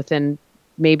quickly within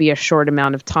maybe a short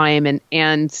amount of time.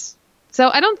 And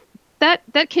so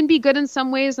that can be good in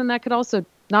some ways, and that could also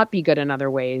not be good in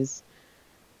other ways.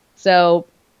 So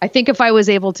I think if I was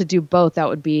able to do both, that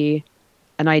would be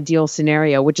an ideal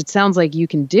scenario, which it sounds like you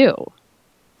can do,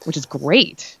 which is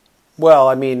great. Well,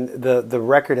 I mean, the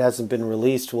record hasn't been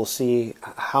released. We'll see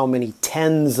how many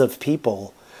tens of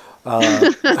people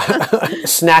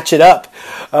snatch it up.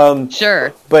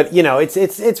 Sure. But,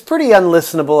 it's pretty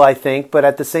unlistenable, I think. But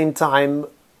at the same time,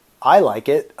 I like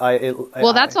it.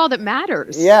 That's all that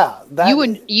matters. Yeah.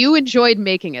 You enjoyed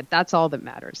making it. That's all that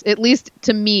matters. At least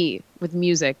to me with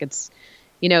music, it's,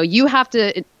 you have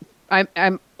to,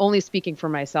 I'm only speaking for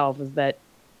myself, is that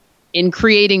in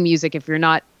creating music, if you're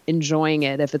not enjoying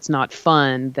it, if it's not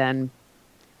fun, then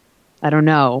I don't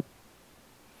know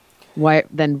why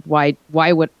do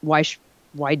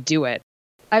it?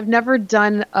 I've never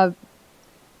done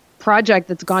project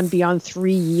that's gone beyond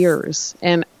 3 years.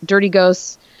 And Dirty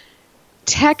Ghosts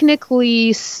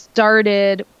technically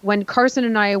started when Carson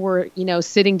and I were,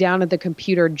 sitting down at the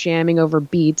computer jamming over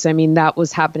beats. I mean, that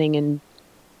was happening in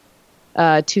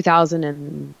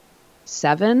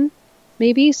 2007,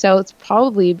 maybe. So it's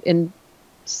probably in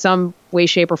some way,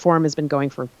 shape, or form has been going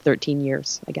for 13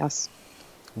 years, I guess.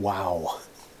 Wow.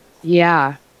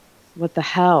 Yeah. What the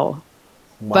hell?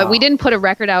 Wow. But we didn't put a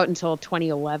record out until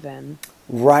 2011.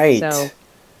 Right. So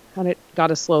kind of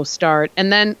got a slow start.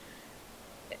 And then,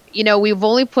 we've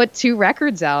only put 2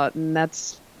 records out, and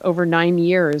that's over 9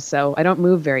 years. So I don't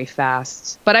move very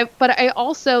fast. But I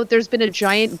also, there's been a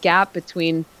giant gap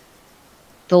between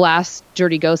the last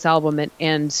Dirty Ghost album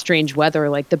and Strange Weather.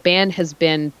 Like, the band has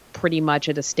been pretty much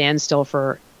at a standstill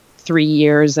for 3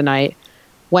 years, and I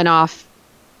went off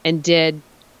and did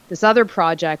this other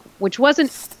project, which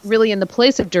wasn't really in the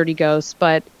place of Dirty Ghosts,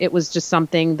 but it was just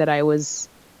something that I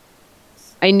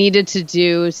needed to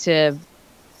do to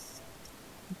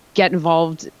get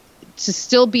involved, to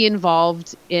still be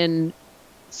involved in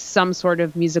some sort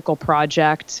of musical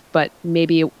project, but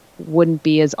maybe it wouldn't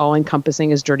be as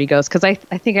all-encompassing as Dirty Ghosts, because I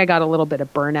think I got a little bit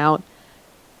of burnout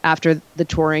after the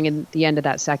touring and the end of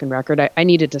that second record. I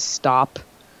needed to stop.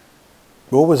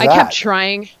 What was that? I kept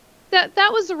trying.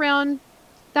 That was around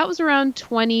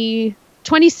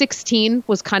 2016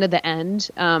 was kind of the end.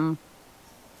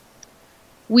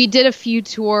 We did a few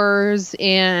tours,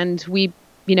 and we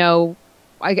were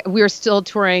still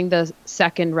touring the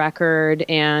second record,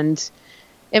 and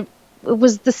it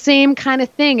was the same kind of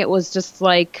thing. It was just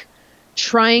like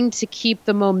trying to keep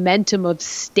the momentum of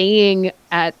staying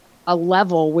at a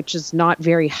level which is not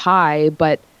very high,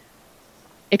 but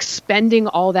expending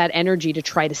all that energy to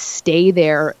try to stay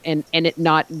there and it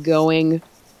not going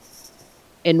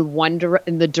in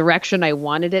the direction I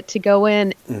wanted it to go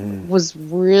in was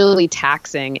really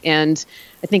taxing. And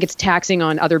I think it's taxing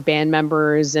on other band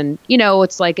members. And,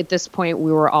 it's like at this point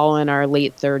we were all in our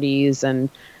late 30s. And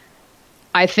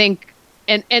I think,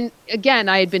 and again,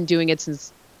 I had been doing it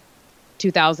since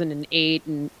 2008.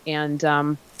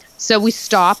 And so we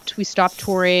stopped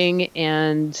touring,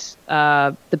 and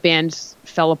the band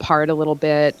fell apart a little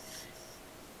bit.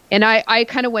 And I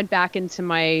kind of went back into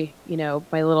my,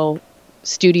 my little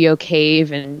studio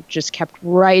cave and just kept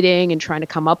writing and trying to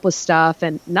come up with stuff,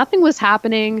 and nothing was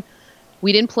happening.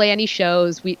 We didn't play any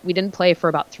shows. We didn't play for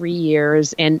about 3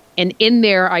 years. And in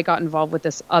there, I got involved with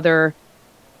this other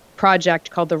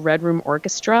project called the Red Room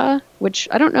Orchestra, which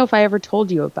I don't know if I ever told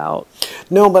you about.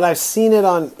 No, but I've seen it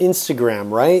on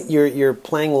Instagram, right? You're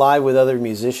playing live with other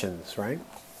musicians, right?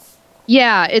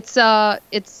 Yeah,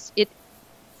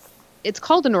 it's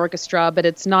called an orchestra, but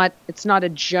it's not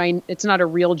a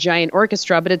real giant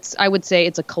orchestra, but I would say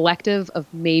it's a collective of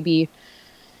maybe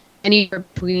anywhere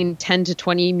between 10 to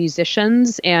 20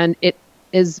 musicians, and it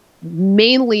is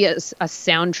mainly a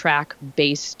soundtrack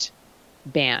based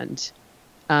band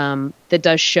that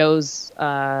does shows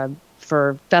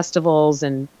for festivals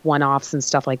and one-offs and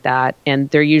stuff like that. And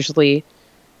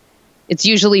it's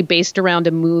usually based around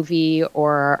a movie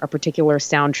or a particular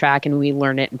soundtrack, and we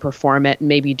learn it and perform it and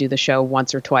maybe do the show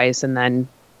once or twice and then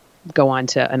go on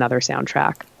to another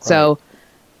soundtrack. Right. So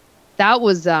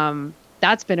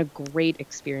that's been a great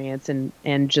experience, and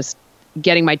just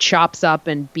getting my chops up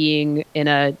and being in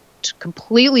a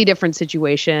completely different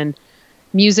situation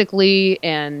musically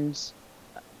and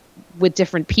with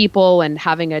different people and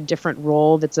having a different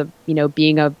role that's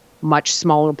being a much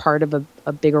smaller part of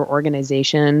a bigger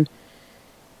organization,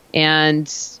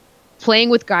 and playing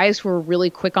with guys who are really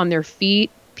quick on their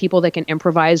feet, people that can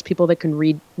improvise, people that can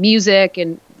read music,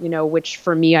 and which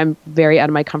for me, I'm very out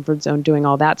of my comfort zone doing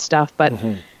all that stuff, but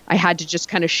I had to just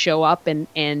kind of show up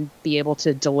and be able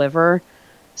to deliver.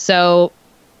 So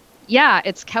yeah,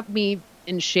 it's kept me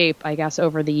in shape, I guess,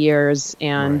 over the years,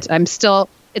 and right.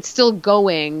 It's still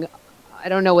going. I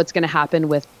don't know what's going to happen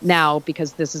with now,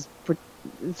 because this is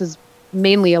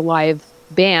mainly a live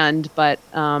band, but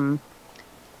I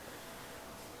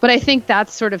think that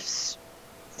sort of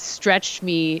stretched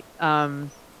me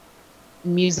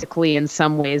musically in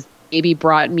some ways. Maybe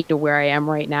brought me to where I am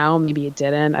right now. Maybe it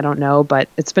didn't. I don't know, but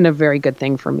it's been a very good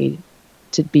thing for me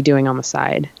to be doing on the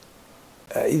side.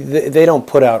 They don't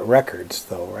put out records,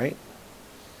 though, right?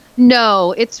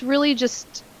 No, it's really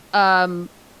just for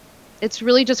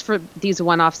these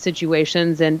one-off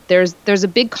situations. And there's a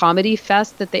big comedy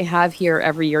fest that they have here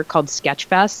every year called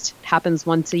Sketchfest. It happens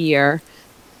once a year,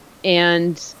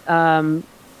 and a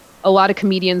lot of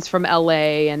comedians from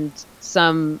LA and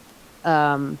some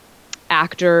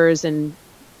actors and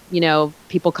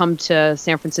people come to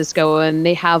San Francisco, and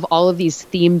they have all of these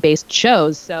theme-based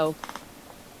shows. So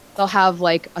they'll have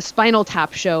like a Spinal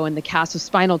Tap show, and the cast of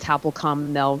Spinal Tap will come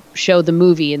and they'll show the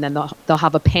movie, and then they'll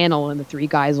have a panel, and the three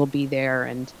guys will be there,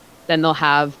 and then they'll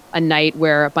have a night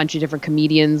where a bunch of different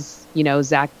comedians, you know,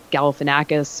 Zach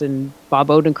Galifianakis and Bob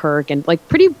Odenkirk, and like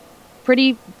pretty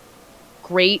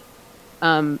great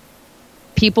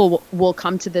people will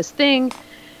come to this thing.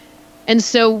 And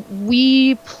so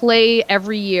we play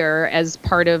every year as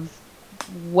part of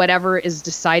whatever is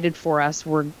decided for us.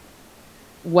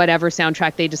 Whatever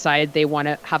soundtrack they decide they want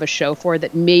to have a show for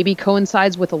that maybe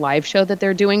coincides with a live show that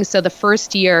they're doing. So the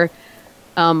first year,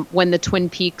 when the Twin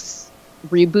Peaks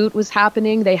reboot was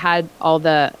happening, they had all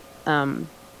the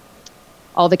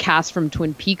cast from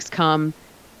Twin Peaks come,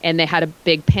 and they had a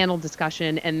big panel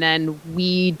discussion, and then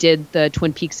we did the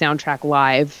Twin Peaks soundtrack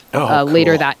live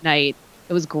later that night.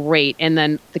 It was great. And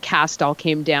then the cast all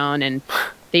came down and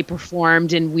they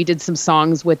performed, and we did some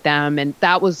songs with them, and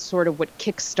that was sort of what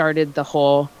kick-started the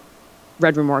whole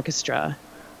Red Room Orchestra.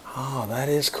 Oh, that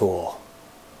is cool.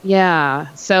 Yeah.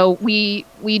 So we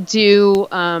do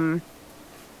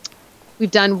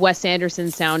we've done Wes Anderson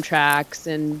soundtracks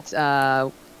and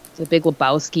The Big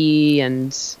Lebowski,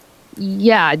 and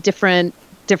yeah, different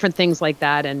things like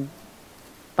that. And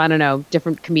I don't know,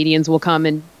 different comedians will come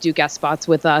and do guest spots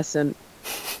with us, and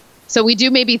so we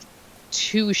do maybe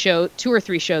 2 or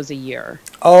 3 shows a year.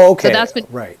 Oh, okay. So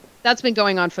that's been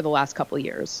going on for the last couple of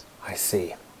years. I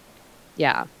see.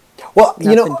 Yeah. Well,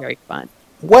 that's been very fun.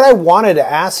 What I wanted to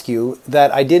ask you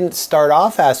that I didn't start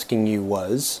off asking you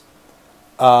was,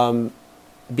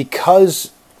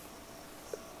 because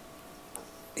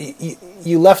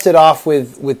you left it off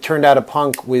with Turned Out a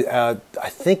Punk. With I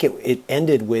think it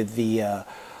ended with the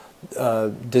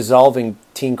dissolving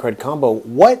Teen Crud combo.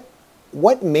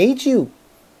 What made you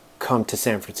come to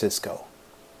San Francisco?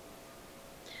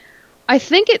 I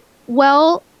think it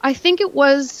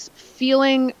was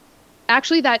feeling,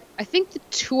 actually, that I think the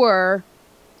tour,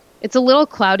 it's a little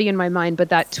cloudy in my mind, but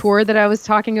that tour that I was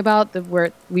talking about,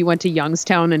 where we went to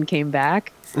Youngstown and came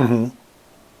back, mm-hmm.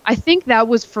 I think that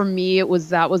was, for me,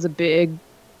 that was a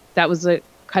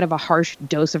kind of a harsh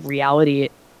dose of reality.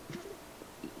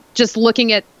 Just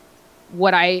looking at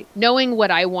knowing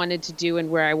what I wanted to do and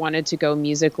where I wanted to go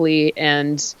musically,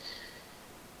 and,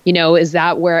 you know,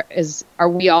 are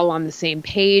we all on the same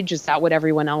page? Is that what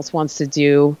everyone else wants to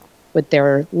do with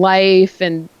their life?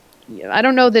 And I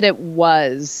don't know that it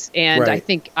was. And right. I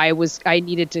think I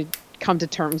needed to come to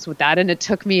terms with that. And it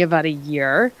took me about a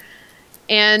year.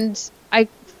 And I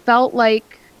felt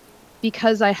like,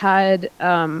 because I had,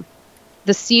 the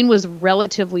scene was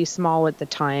relatively small at the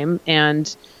time,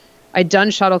 and I'd done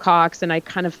Shuttlecocks, and I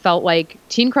kind of felt like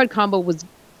Teen Crud Combo was,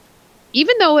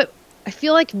 even though I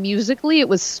feel like musically it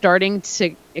was starting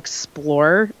to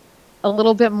explore a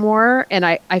little bit more, and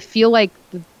I feel like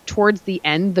towards the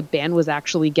end the band was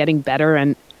actually getting better,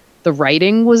 and the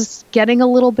writing was getting a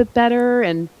little bit better,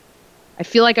 and I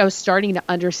feel like I was starting to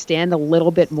understand a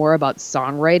little bit more about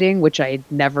songwriting, which I had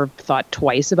never thought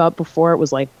twice about before. It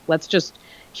was like,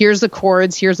 here's the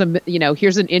chords, here's an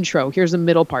intro, here's a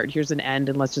middle part, here's an end,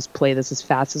 and let's just play this as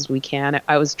fast as we can.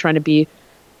 I was trying to be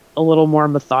a little more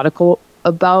methodical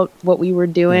about what we were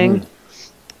doing. Mm-hmm.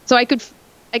 So I could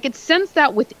sense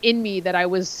that within me, that I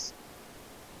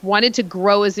wanted to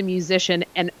grow as a musician,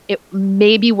 and it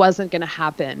maybe wasn't going to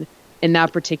happen in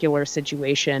that particular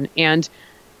situation. And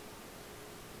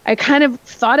I kind of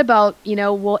thought about,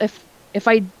 well, if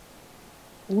I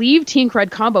leave Teen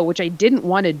Crud Combo, which I didn't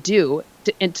want to do,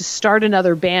 and to start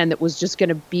another band that was just going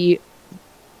to be,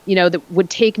 that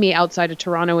would take me outside of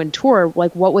Toronto and tour,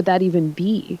 like, what would that even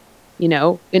be,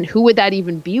 and who would that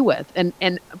even be with?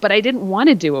 But I didn't want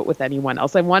to do it with anyone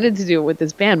else. I wanted to do it with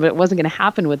this band, but it wasn't going to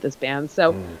happen with this band.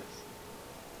 So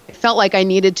I felt like I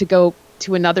needed to go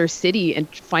to another city and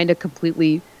find a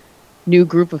completely new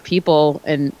group of people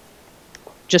and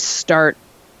just start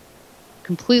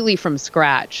completely from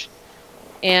scratch.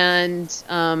 And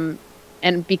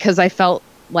because I felt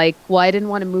like, well, I didn't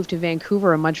want to move to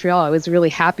Vancouver or Montreal. I was really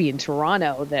happy in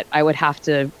Toronto, that I would have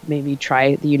to maybe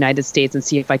try the United States and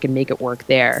see if I could make it work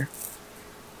there.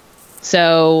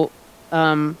 So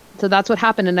that's what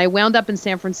happened. And I wound up in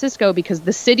San Francisco because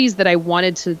the cities that I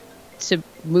wanted to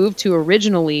move to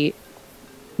originally,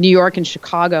 New York and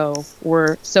Chicago,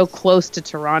 were so close to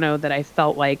Toronto that I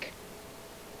felt like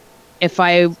if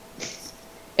I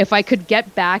could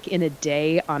get back in a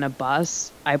day on a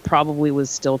bus, I probably was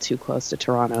still too close to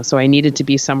Toronto. So I needed to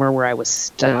be somewhere where I was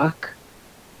stuck.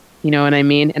 You know what I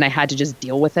mean? And I had to just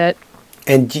deal with it.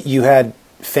 And you had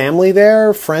family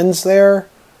there, friends there?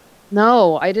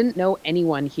 No, I didn't know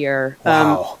anyone here.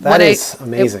 Wow, that is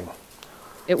amazing.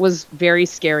 It was very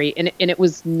scary, and it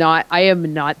was not. I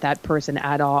am not that person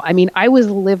at all. I mean, I was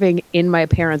living in my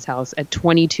parents' house at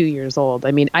 22 years old.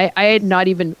 I mean, I had not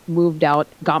even moved out,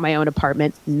 got my own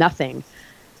apartment, nothing.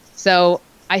 So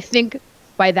I think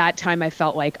by that time I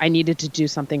felt like I needed to do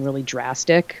something really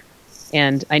drastic,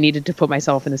 and I needed to put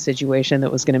myself in a situation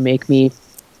that was going to make me.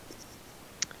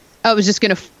 It was just going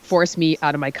to force me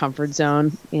out of my comfort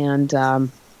zone, and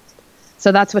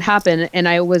so that's what happened. And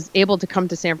I was able to come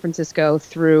to San Francisco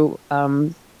through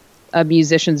a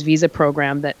musician's visa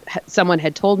program that someone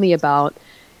had told me about.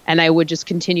 And I would just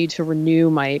continue to renew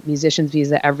my musician's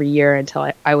visa every year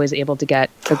until I was able to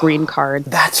get a green card.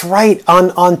 That's right.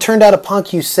 On Turned Out a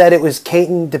Punk, you said it was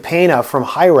Katon Pena from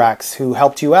Hyrax who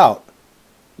helped you out.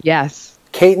 Yes.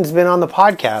 Katon's been on the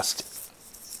podcast.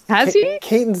 Has he?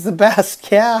 Katon's the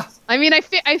best, yeah. I mean,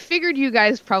 I figured you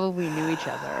guys probably knew each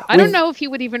other. I don't know if he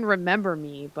would even remember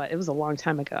me, but it was a long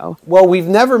time ago. Well, we've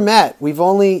never met.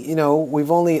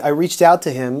 I reached out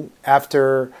to him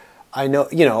after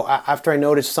after I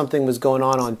noticed something was going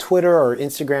on Twitter or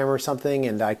Instagram or something,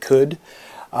 and I could.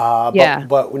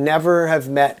 But never have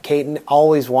met Katon.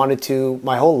 Always wanted to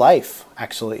my whole life,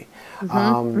 actually.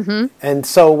 And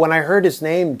so when I heard his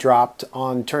name dropped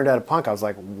on Turned Out a Punk, I was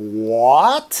like,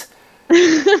 what?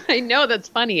 I know, that's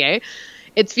funny, eh?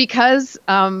 It's because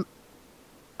I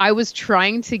was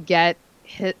trying to get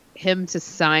him to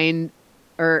sign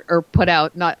or put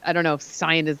out, I don't know if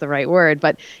sign is the right word,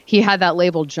 but he had that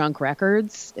label Junk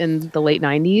Records in the late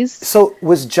 90s. So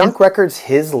was Junk Records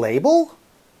his label?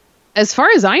 As far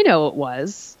as I know, it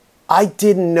was. I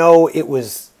didn't know it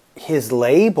was his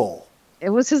label. It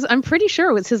was his, I'm pretty sure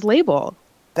it was his label.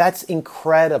 That's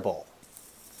incredible.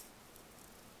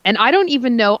 And I don't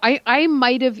even know, I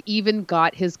might have even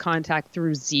got his contact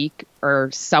through Zeke or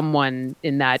someone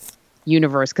in that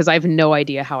universe, because I have no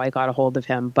idea how I got a hold of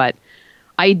him, but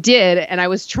I did, and I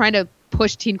was trying to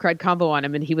push Teen Crud Combo on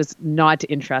him, and he was not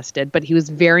interested, but he was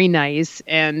very nice.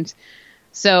 And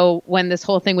so when this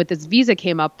whole thing with this visa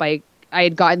came up, I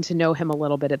had gotten to know him a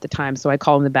little bit at the time, so I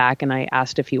called him back and I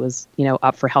asked if he was,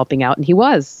 up for helping out, and he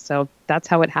was. So that's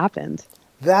how it happened.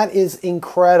 That is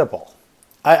incredible.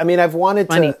 I mean, I've wanted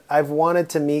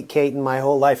to meet Katon my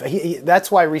whole life.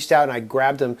 That's why I reached out and I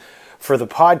grabbed him for the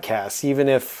podcast, even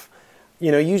if,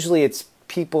 usually it's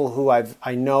people who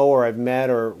I know or I've met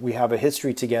or we have a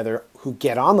history together who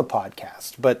get on the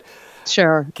podcast. But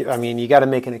sure, I mean, you got to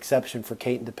make an exception for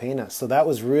Katon Pena. So that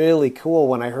was really cool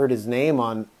when I heard his name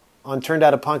on Turned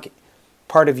Out a Punk,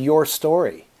 part of your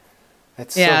story.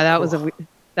 That's that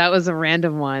was a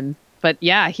random one. But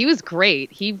yeah, he was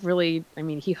great. He really,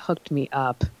 he hooked me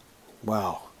up.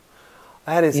 Wow.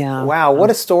 That is, wow,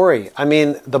 what a story. I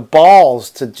mean, the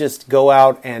balls to just go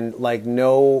out and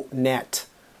no net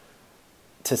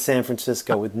to San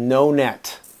Francisco with no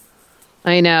net.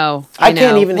 I know. I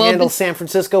can't even handle San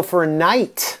Francisco for a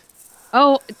night.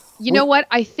 Oh, you know what?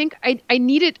 I think I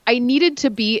needed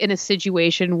to be in a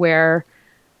situation where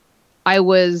I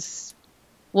was,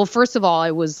 well, first of all, I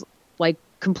was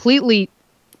completely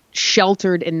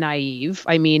sheltered and naive.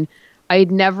 I mean,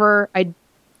 I'd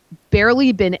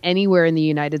barely been anywhere in the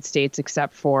United States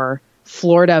except for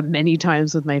Florida many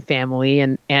times with my family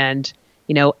and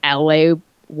LA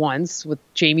once with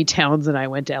Jamie Towns, and I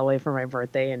went to LA for my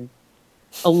birthday, and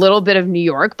a little bit of New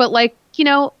York. But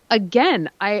again,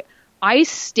 I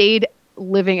stayed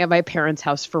living at my parents'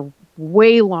 house for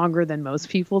way longer than most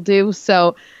people do.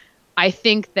 So I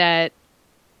think that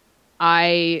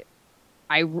I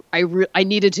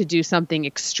needed to do something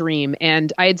extreme,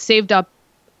 and I had saved up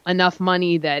enough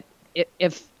money that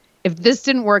if this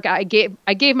didn't work, I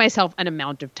gave myself an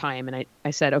amount of time, and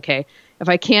I said, okay, if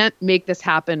I can't make this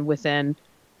happen within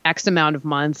X amount of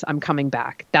months, I'm coming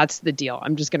back. That's the deal.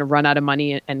 I'm just going to run out of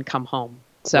money and come home.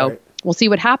 So right. We'll see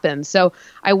what happens. So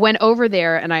I went over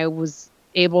there and I was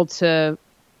able to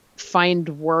find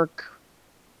work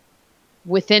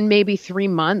within maybe 3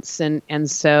 months.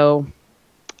 And so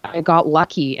I got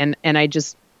lucky and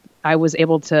I was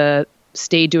able to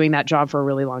stay doing that job for a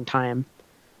really long time.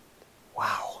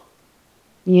 Wow.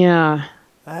 Yeah.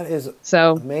 That is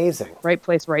amazing. Right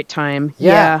place, right time.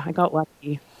 Yeah, I got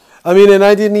lucky. I mean, and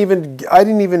I didn't even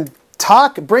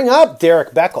bring up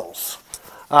Derrick Beckles.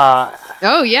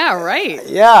 Oh yeah, right.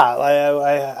 Yeah,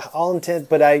 I all intent,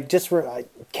 but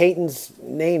Katon's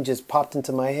name just popped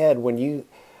into my head when you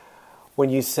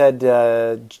said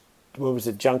what was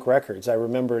it, Junk Records? I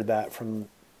remembered that from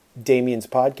Damien's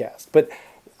podcast. But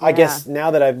I guess now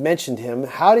that I've mentioned him,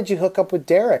 how did you hook up with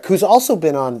Derrick, who's also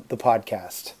been on the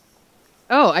podcast?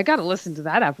 Oh, I got to listen to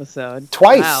that episode.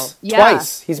 Twice. Wow. Yeah.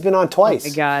 Twice. He's been on twice. Oh,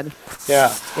 my God.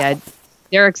 Yeah. Yeah.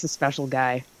 Derrick's a special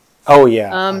guy. Oh,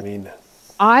 yeah.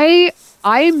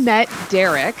 I met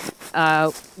Derrick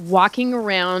walking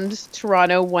around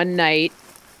Toronto one night.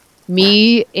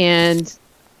 Me and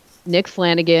Nick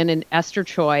Flanagan and Esther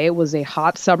Choi. It was a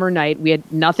hot summer night. We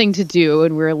had nothing to do,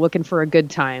 and we were looking for a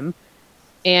good time.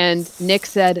 And Nick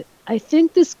said, I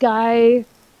think this guy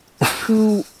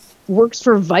who works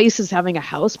for Vice is having a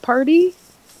house party.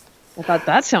 I thought,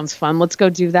 that sounds fun. Let's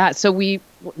go do that. So we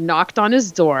knocked on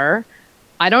his door.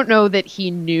 I don't know that he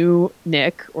knew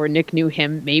Nick or Nick knew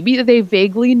him. Maybe they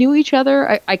vaguely knew each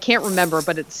other. I can't remember,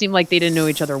 but it seemed like they didn't know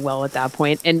each other well at that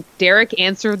point. And Derrick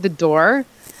answered the door,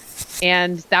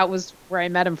 and that was where I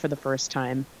met him for the first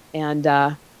time. And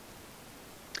I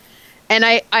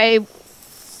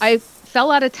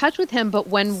fell out of touch with him, but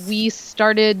when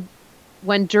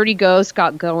Dirty Ghost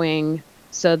got going,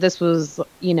 so this was,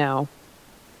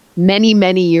 many,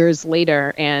 many years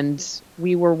later, and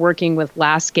we were working with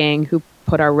Last Gang, who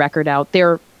put our record out.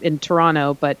 They're in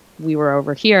Toronto, but we were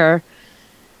over here.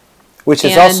 Which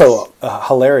is also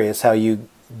hilarious how you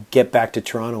get back to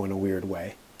Toronto in a weird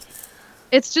way.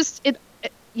 It's just,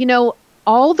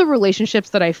 all the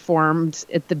relationships that I formed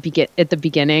at the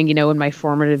beginning, in my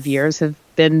formative years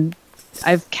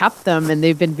I've kept them, and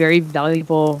they've been very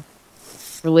valuable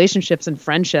relationships and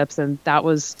friendships. And that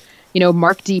was,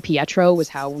 Mark DiPietro was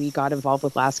how we got involved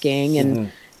with Last Gang,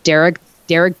 and Derrick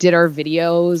did our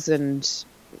videos, and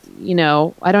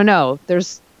I don't know.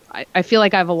 I feel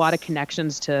like I have a lot of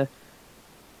connections to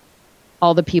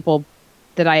all the people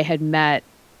that I had met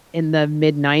in the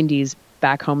mid 90s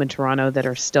back home in Toronto that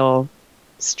are still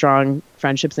strong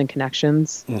friendships and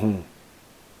connections. Mm-hmm.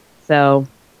 So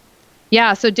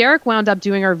Derrick wound up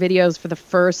doing our videos for the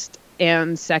first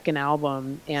and second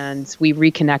album, and we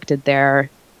reconnected there.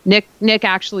 Nick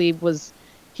actually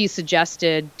he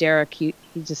suggested Derrick, he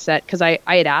just said, because I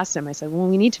had asked him, I said, well,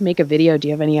 we need to make a video. Do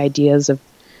you have any ideas of,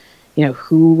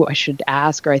 who I should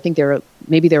ask? Or I think they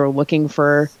were looking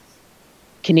for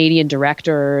Canadian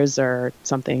directors or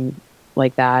something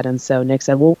like that. And so Nick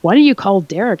said, well, why don't you call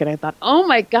Derrick? And I thought, oh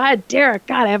my God, Derrick,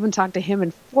 God, I haven't talked to him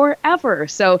in forever.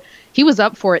 So he was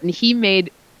up for it, and he made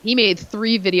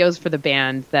 3 videos for the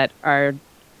band that are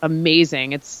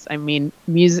amazing.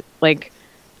 Music, like,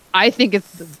 I think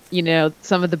it's,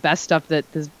 some of the best stuff that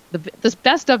the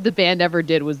best stuff the band ever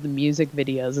did was the music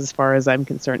videos, as far as I'm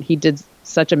concerned. He did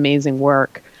such amazing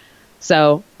work.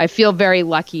 So I feel very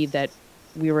lucky that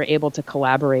we were able to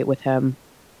collaborate with him.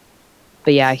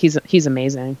 But yeah, he's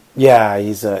amazing. Yeah,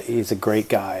 he's a great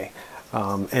guy.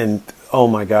 And oh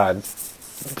my God,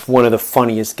 one of the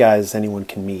funniest guys anyone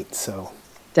can meet. So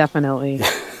definitely.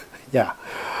 Yeah.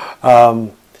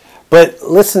 But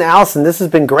listen, Allyson, this has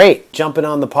been great, jumping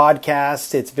on the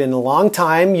podcast. It's been a long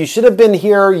time. You should have been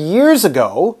here years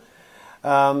ago.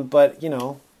 But,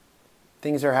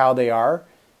 things are how they are.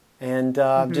 And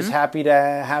I'm just happy to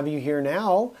have you here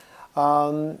now.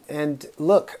 And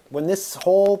look, when this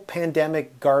whole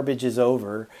pandemic garbage is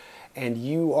over and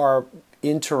you are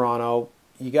in Toronto,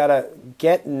 you got to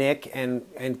get Nick and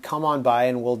come on by,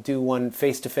 and we'll do one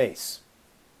face-to-face.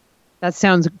 That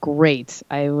sounds great.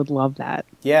 I would love that.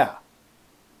 Yeah.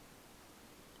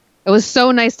 It was so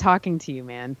nice talking to you,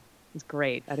 man. It was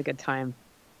great. I had a good time.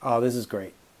 Oh, this is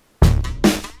great.